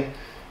Kotlin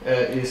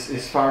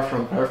is far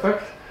from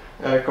perfect,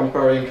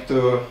 comparing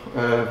to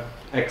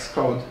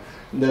Xcode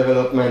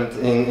development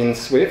in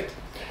Swift,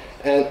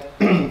 and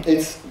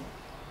it's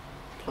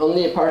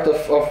only a part of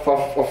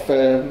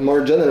a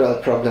more general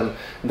problem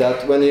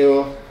that when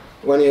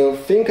you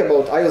think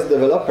about iOS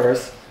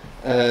developers,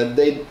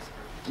 they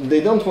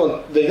don't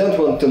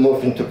want to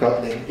move into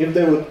Kotlin. If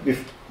they would be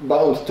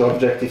bound to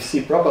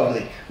Objective-C,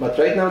 probably, but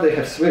right now they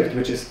have Swift,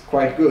 which is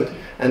quite good,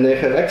 and they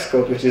have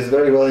Xcode, which is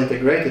very well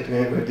integrated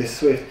with this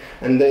Swift,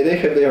 and they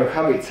have their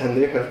habits and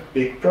they have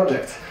big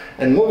projects,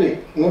 and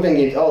moving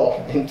it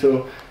all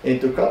into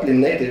Kotlin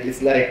native,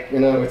 it's like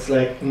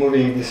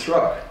moving this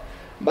rock.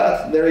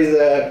 But there is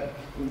a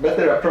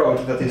better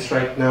approach that is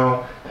right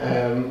now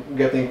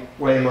getting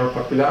way more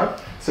popular.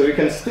 So you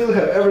can still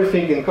have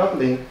everything in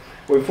Kotlin,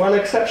 with one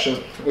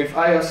exception, with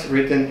iOS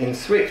written in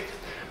Swift.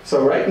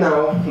 So right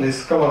now,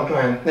 this common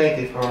client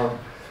native or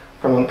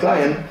common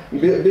client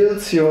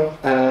builds you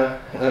an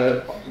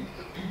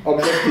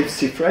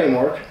Objective-C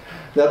framework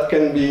that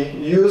can be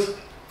used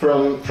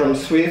from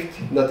Swift,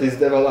 that is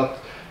developed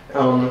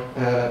on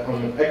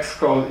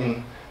Xcode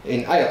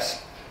in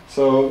iOS.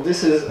 So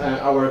this is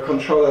our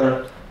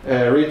controller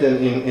written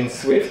in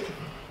Swift,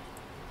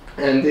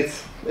 and it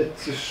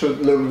should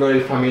look very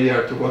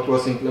familiar to what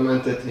was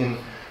implemented in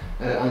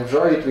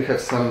Android. We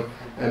have some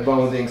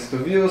boundings to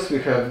views, we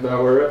have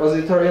our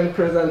repository and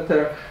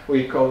presenter,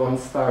 we call on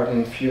start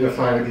and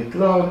find git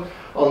load.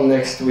 On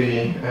next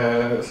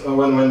so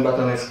when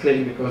button is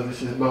clicked, because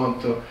this is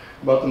bound to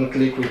button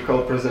click, we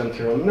call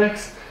presenter on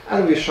next,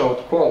 and we showed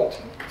quote.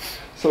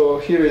 So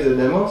here is a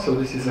demo, so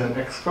this is an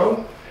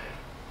Xcode.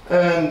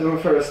 And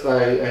first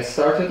I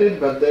started it,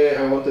 but then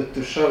I wanted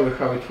to show you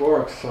how it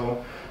works,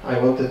 so I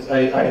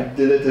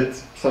deleted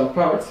some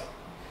parts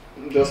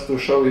just to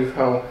show you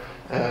how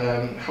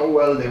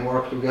well they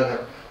work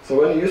together. So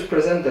when you use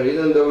presenter,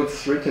 even though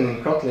it's written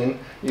in Kotlin,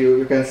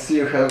 you can see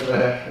you have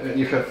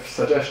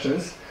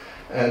suggestions.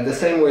 The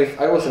same way,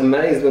 I was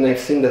amazed when I've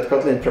seen that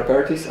Kotlin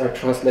properties are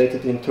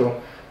translated into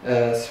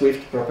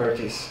Swift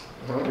properties.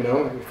 You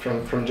know,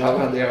 from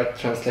Java they are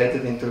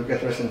translated into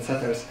getters and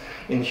setters.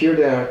 In here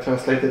they are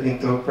translated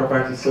into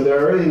properties. So they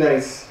are really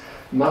nice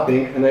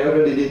mapping, and I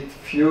already did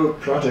few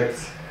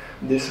projects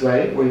this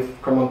way with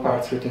common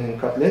parts written in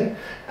Kotlin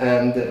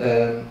and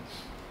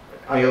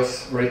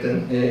iOS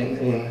written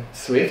in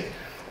Swift,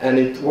 and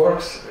it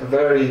works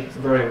very,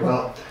 very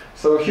well.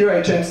 So here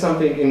I changed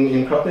something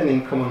in Kotlin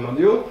in common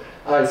module.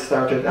 I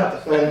started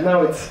that, and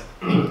now it's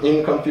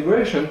in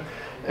configuration.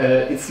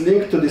 It's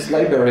linked to this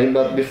library,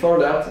 but before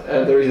that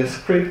there is a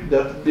script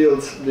that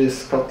builds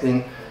this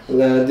Kotlin,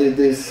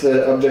 this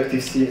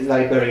Objective-C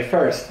library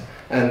first,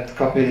 and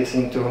copy this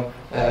into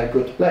a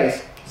good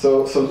place.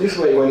 So this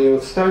way, when you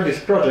start this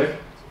project,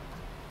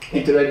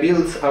 it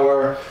rebuilds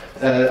our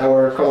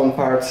common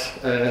parts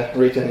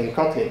written in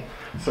Kotlin.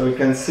 So you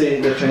can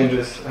see the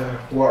changes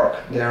work.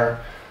 They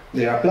are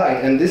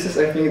applied, and this is,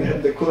 I think,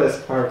 the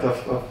coolest part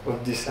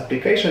of this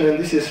application. And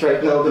this is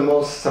right now the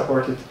most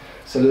supported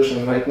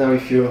solution right now.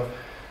 If you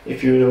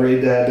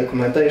read the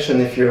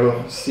documentation, if you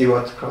see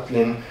what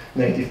Kotlin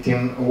native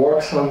team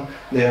works on,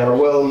 they are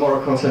well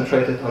more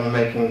concentrated on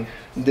making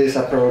this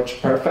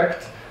approach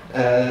perfect,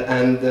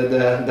 and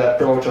the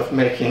approach of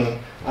making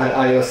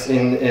iOS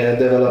in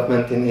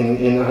development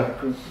in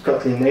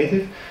Kotlin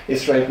native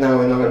is right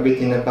now a bit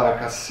in the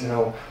back as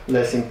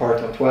less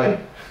important. Why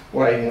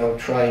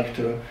trying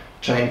to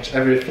change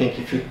everything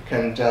if you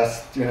can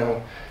just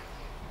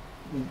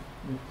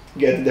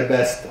get the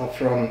best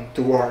from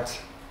two words.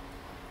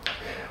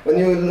 When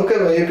you look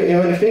at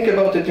when you think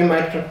about it, you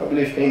might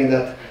probably think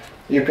that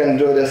you can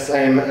do the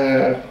same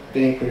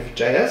thing with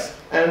JS,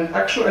 and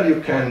actually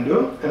you can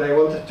do. And I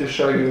wanted to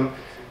show you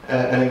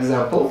an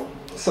example.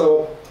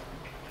 So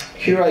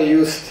here I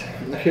built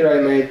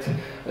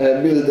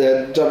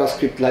a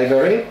JavaScript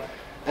library,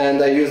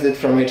 and I used it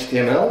from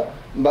HTML.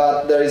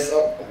 But there is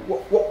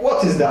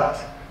what is that?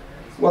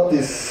 What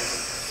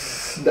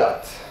is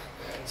that?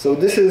 So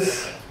this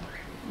is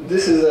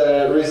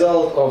a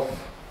result of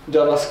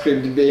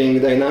JavaScript being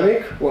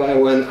dynamic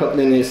when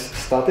Kotlin is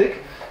static.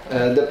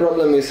 The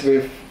problem is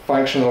with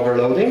function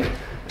overloading.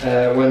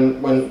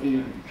 When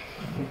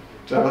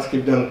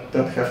JavaScript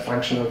don't have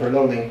function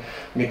overloading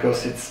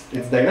because it's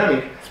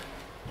dynamic.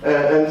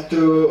 And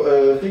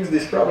to fix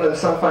this problem,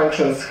 some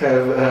functions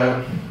have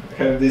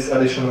this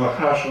additional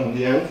hash on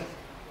the end.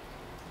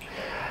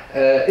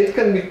 It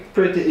can be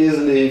pretty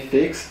easily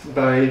fixed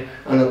by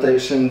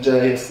annotation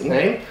JS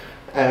name,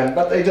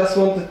 but I just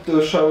wanted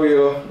to show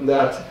you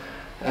that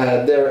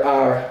there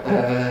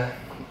are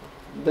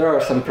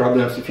some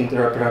problems with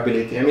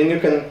interoperability. I mean,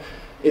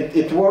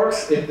 it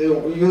works.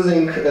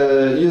 Using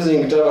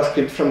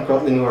JavaScript from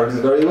Kotlin works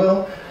very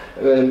well,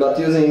 but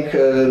using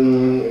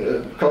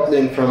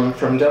Kotlin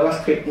from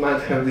JavaScript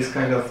might have this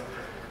kind of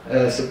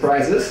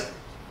surprises.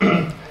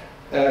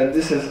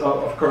 This is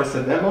of course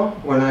a demo.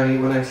 When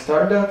I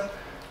start that,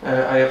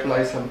 I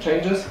apply some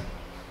changes.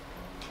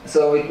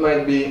 So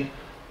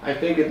I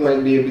think it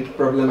might be a bit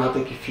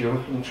problematic if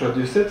you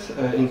introduce it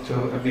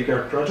into a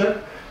bigger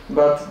project.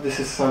 But this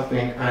is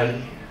something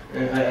I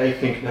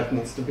think that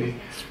needs to be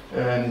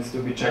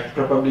checked.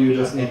 Probably you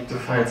just need to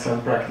find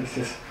some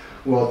practices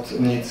what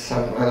needs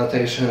some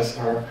annotations,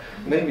 or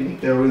maybe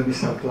there will be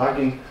some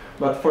plugin.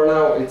 But for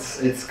now,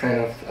 it's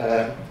kind of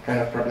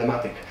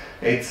problematic.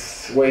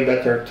 It's way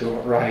better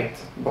to write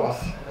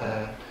both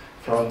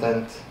front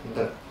end,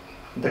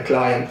 the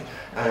client,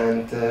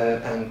 and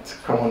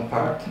common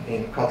part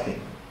in Kotlin.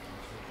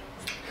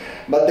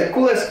 But the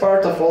coolest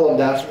part of all of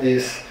that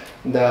is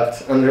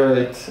that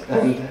Android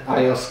and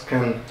iOS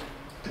can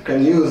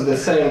use the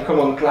same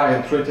common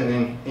client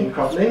written in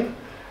Kotlin,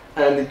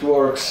 and it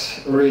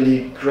works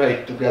really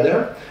great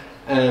together.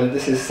 And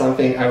this is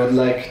something I would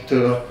like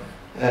to.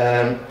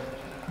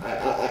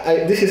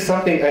 This is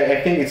something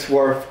I think it's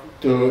worth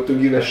to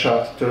give a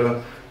shot,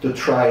 to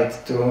try it,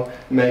 to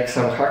make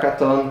some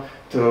hackathon,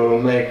 to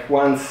make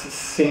one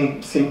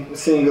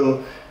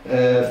single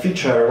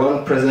feature,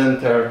 one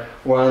presenter,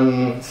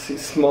 one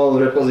small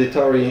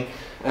repository,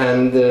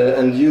 and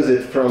use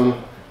it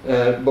from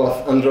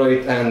both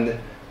Android and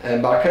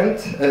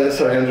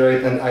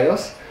Android and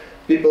iOS.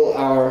 People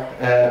are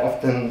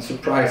often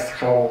surprised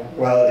how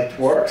well it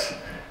works,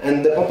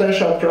 and the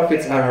potential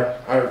profits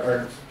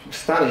are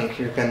stunning.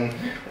 You can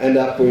end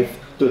up with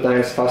 2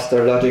 times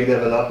faster logic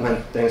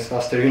development, times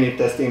faster unit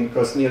testing,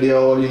 because nearly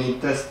all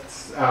unit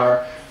tests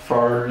are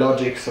for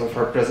logic, so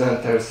for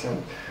presenters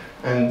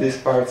and these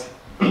parts.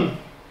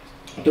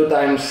 2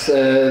 times,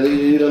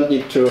 you don't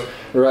need to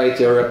write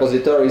your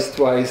repositories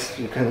twice.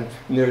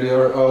 Nearly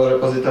all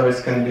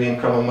repositories can be in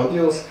common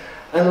modules,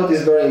 And what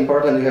is very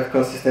important, you have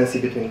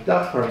consistency between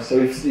platforms. So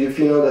if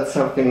you know that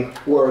something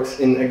works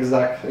in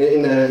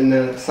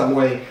some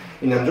way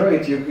in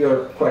Android,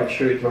 you're quite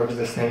sure it works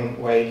the same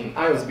way in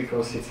iOS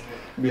because it's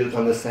built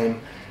on the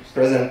same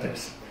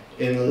presenters.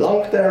 In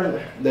long term,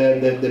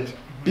 the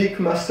big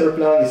master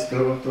plan is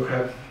to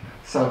have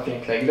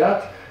something like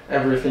that.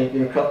 Everything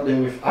in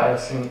Kotlin with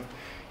iOS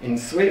in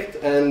Swift,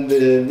 and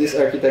this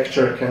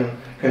architecture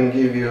can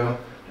give you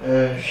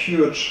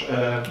huge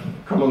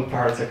common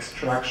parts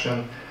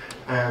extraction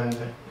and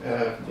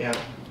yeah,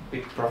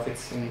 big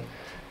profits in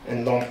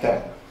long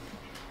term.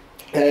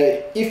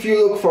 If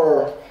you look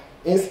for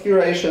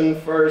inspiration,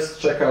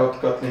 first check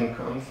out Kotlin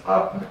Conf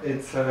app.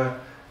 It's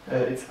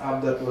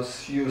app that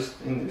was used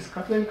in this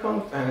Kotlin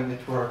Conf and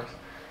it worked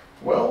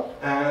well,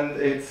 and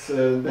it's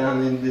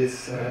done in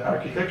this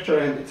architecture,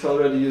 and it's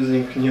already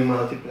using new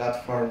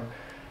multi-platform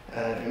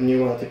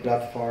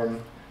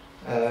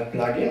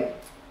plugin.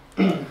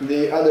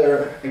 The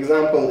other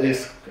example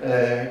is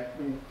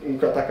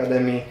Code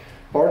Academy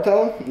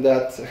portal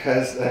that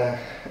has a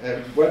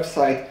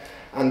website,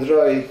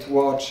 Android,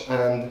 Watch,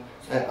 and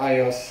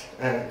iOS.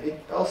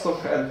 It also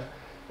had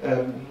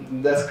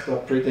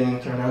desktop pretty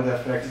internet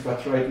effects,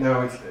 but right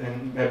now it's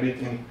a bit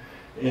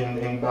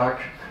in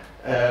back.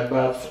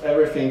 But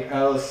everything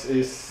else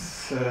is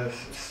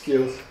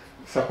still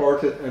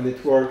supported, and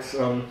it works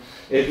on.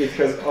 It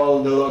has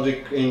all the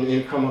logic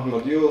in common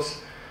modules,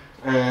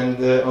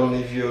 and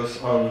only views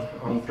on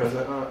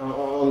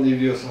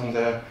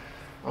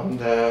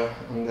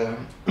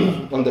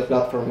the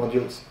platform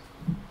modules.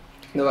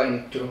 No, I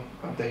need to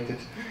update it.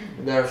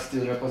 There are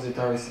still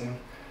repositories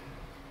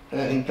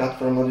in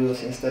platform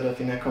modules instead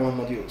of in common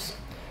modules.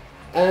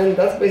 And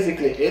that's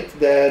basically it.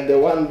 The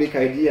one big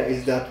idea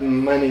is that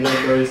many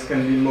libraries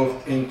can be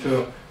moved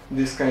into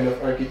this kind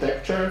of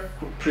architecture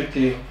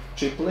pretty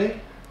cheaply,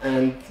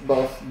 and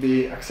both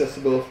be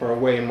accessible for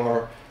way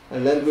more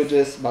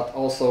languages, but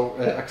also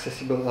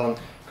accessible on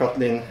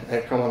Kotlin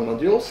common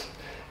modules.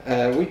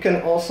 We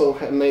can also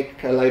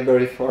make a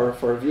library for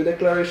view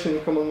declaration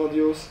in common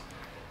modules.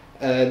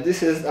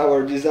 This is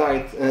our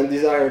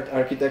desired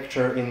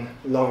architecture in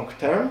long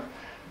term,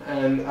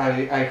 and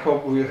I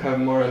hope we'll have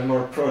more and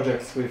more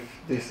projects with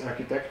this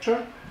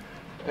architecture.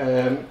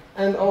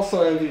 And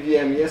also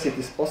MVVM, yes, it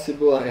is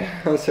possible. I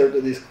answered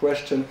this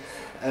question,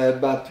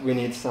 but we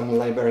need some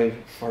library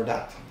for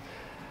that.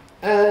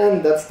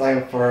 And that's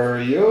time for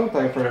you,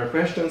 time for your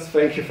questions.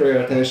 Thank you for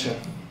your attention.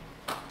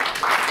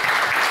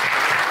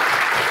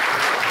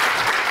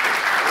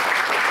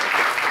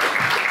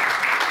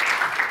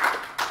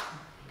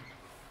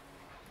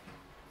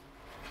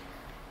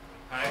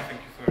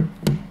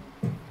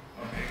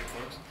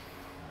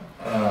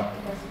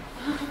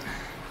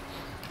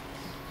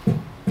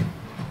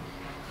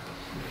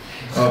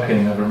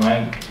 Okay, never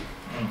mind.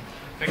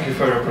 Thank you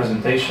for your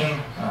presentation.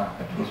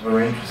 It was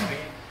very interesting.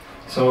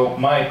 So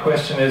my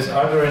question is,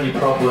 are there any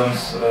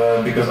problems,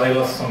 because I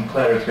lost some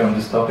clarity on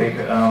this topic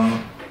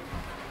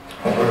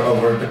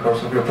over the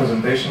course of your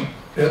presentation,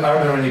 are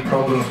there any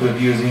problems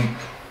with using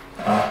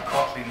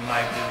Kotlin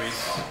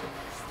libraries?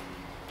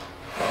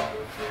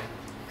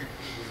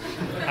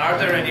 Are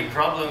there any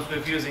problems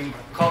with using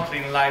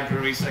Kotlin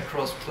libraries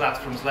across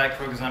platforms, like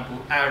for example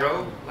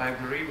Arrow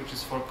library, which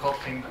is for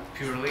Kotlin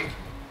purely?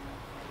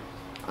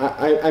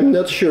 I'm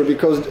not sure,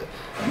 because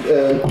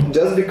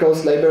just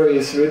because library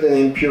is written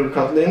in pure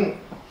Kotlin,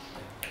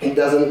 it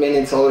doesn't mean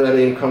it's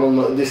already in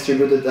common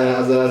distributed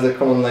as a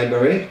common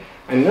library.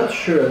 I'm not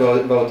sure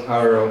about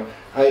Arrow.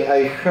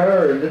 I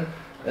heard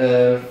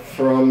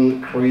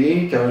from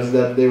creators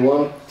that they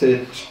want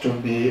it to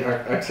be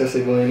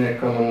accessible in a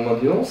common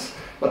modules,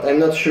 but I'm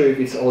not sure if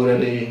it's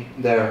already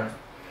there.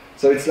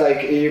 So it's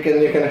like you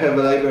can have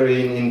a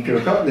library in pure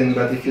Kotlin,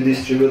 but if you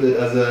distribute it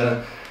as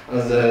a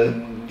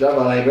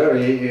Java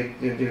library,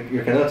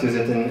 you cannot use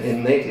it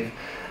in native.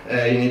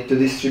 You need to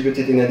distribute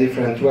it in a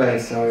different way,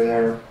 so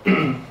you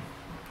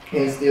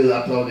can still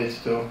upload it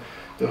to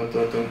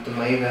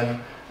Maven,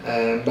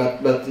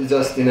 but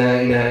just in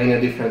a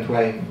different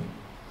way.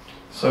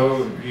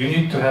 So you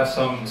need to have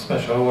some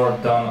special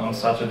work done on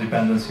such a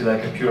dependency,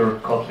 like a pure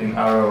Kotlin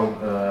Arrow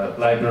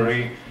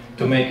library,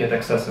 to make it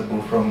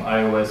accessible from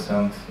iOS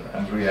and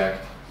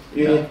React.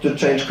 You need to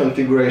change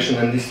configuration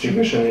and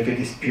distribution if it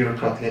is pure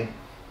Kotlin.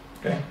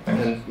 Okay,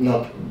 thanks. And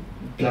not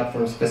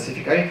platform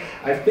specific. I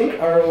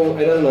think Arrow,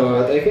 I don't know,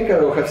 but I think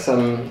Arrow has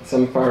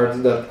some parts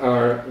that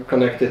are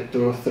connected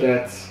to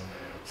threads.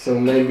 So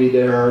maybe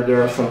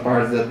there are some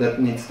parts that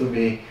needs to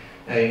be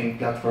in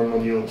platform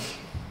modules.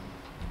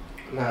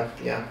 But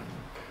yeah.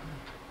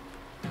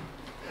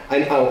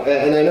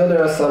 And I know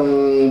there are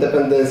some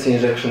dependency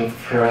injection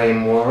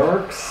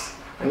frameworks.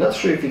 I'm not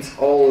sure if it's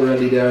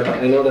already there, but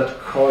I know that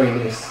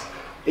Coin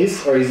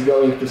is or is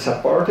going to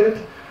support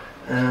it.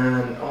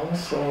 And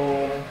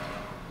also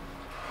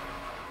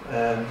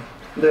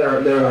there are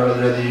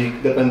already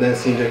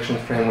dependency injection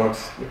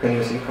frameworks you can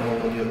use in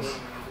common modules.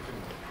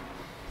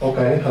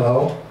 Okay,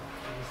 hello.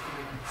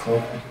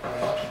 So,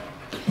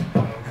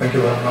 thank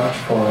you very much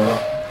for your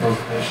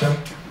presentation.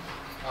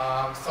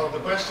 So the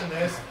question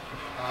is,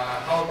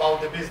 how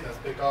about the business?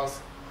 Because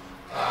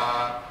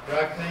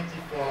React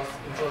Native was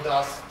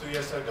introduced 2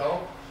 years ago,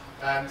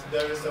 and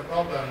there is a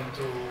problem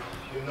to,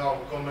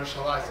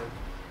 commercialize it.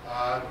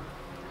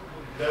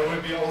 There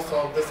will be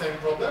also the same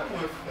problem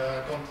with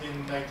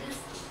Kotlin Native.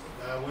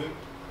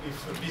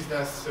 If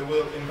business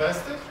will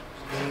invest it.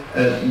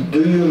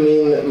 Do you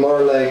mean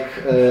more like?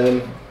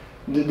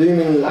 Do you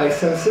mean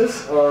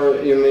licenses, or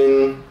you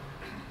mean?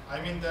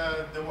 I mean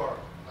the work,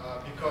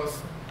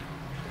 because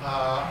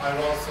I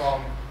was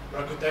on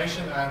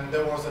reputation, and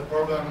there was a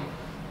problem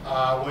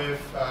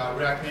with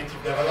React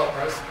Native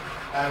developers,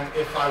 and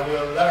if I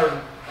will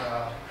learn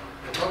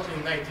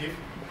Kotlin Native,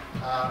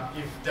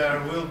 if there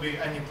will be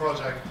any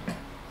project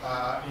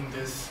in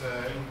this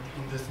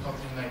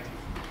Kotlin Native.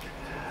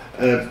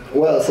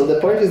 Well, so the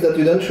point is that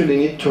you don't really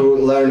need to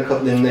learn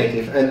Kotlin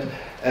Native, and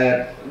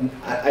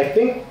I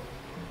think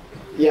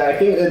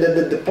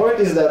the point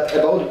is that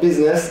about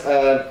business,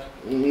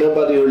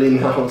 nobody really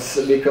knows,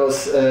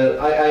 because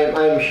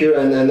I'm here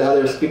and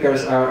other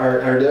speakers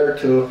are there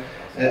to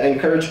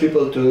encourage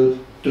people to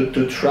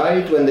try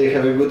it. When they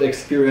have a good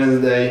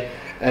experience, they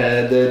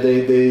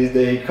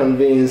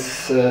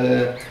convince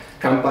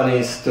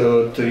companies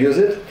to use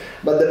it.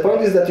 But the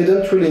point is that you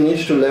don't really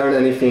need to learn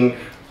anything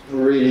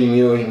really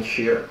new in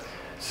here.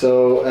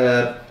 So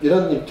you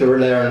don't need to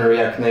learn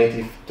React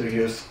Native to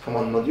use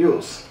common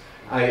modules.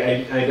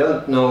 I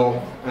don't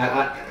know,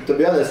 to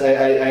be honest,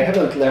 I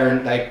haven't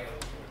learned like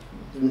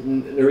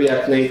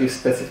React Native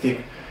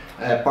specific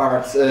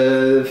parts,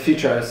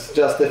 features,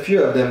 just a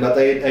few of them, but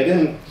I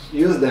didn't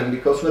use them,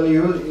 because what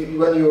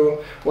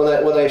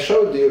I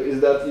showed you is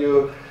that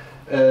you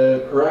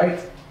write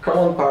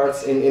common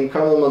parts in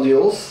common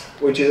modules,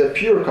 which is a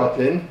pure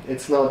Kotlin.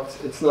 It's not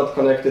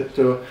connected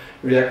to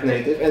React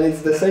Native, and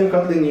it's the same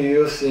Kotlin you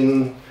use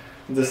in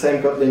let's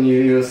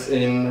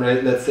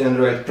say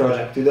Android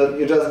project.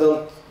 You just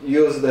don't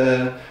use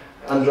the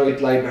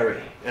Android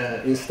library.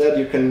 Instead,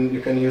 you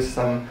can use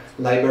some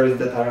libraries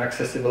that are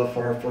accessible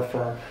for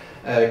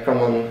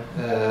common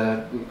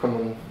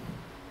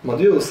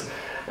modules,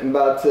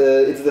 but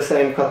it's the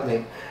same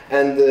Kotlin,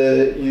 and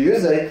you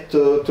use it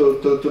to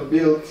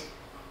build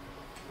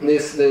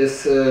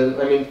this.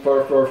 I mean,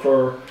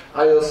 for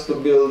iOS to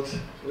build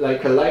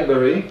like a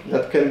library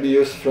that can be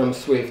used from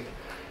Swift.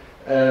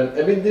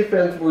 A bit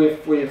different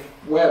with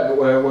web,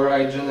 where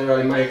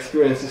my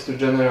experience is to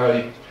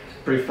generally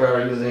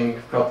prefer using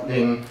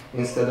Kotlin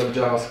instead of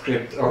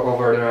JavaScript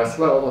over there as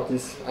well. What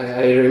is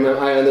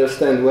I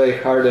understand way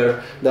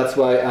harder. That's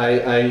why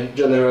I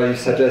generally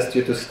suggest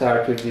you to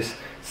start with this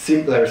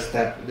simpler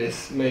step,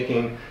 this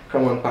making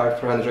common part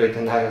for Android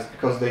and iOS,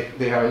 because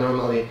they are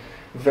normally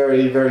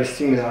very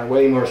similar,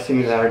 way more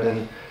similar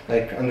than,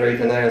 like,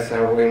 Android and iOS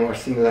are way more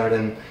similar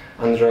than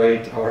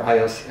Android or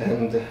iOS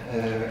and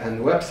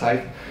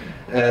website.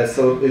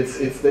 So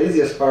it's the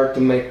easiest part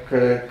to make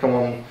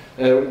common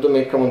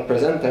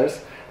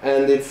presenters,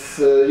 and it's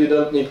you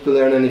don't need to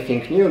learn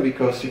anything new,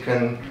 because you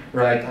can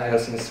write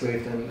iOS in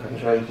Swift and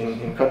Android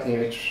in Kotlin,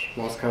 which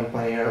most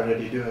companies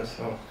already do.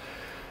 So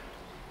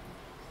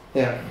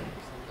yeah.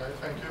 Okay,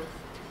 thank you.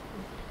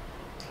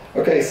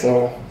 Okay,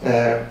 so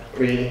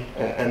we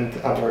end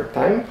our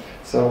time.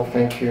 So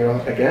thank you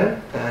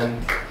again,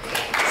 and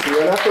see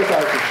you on after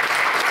party.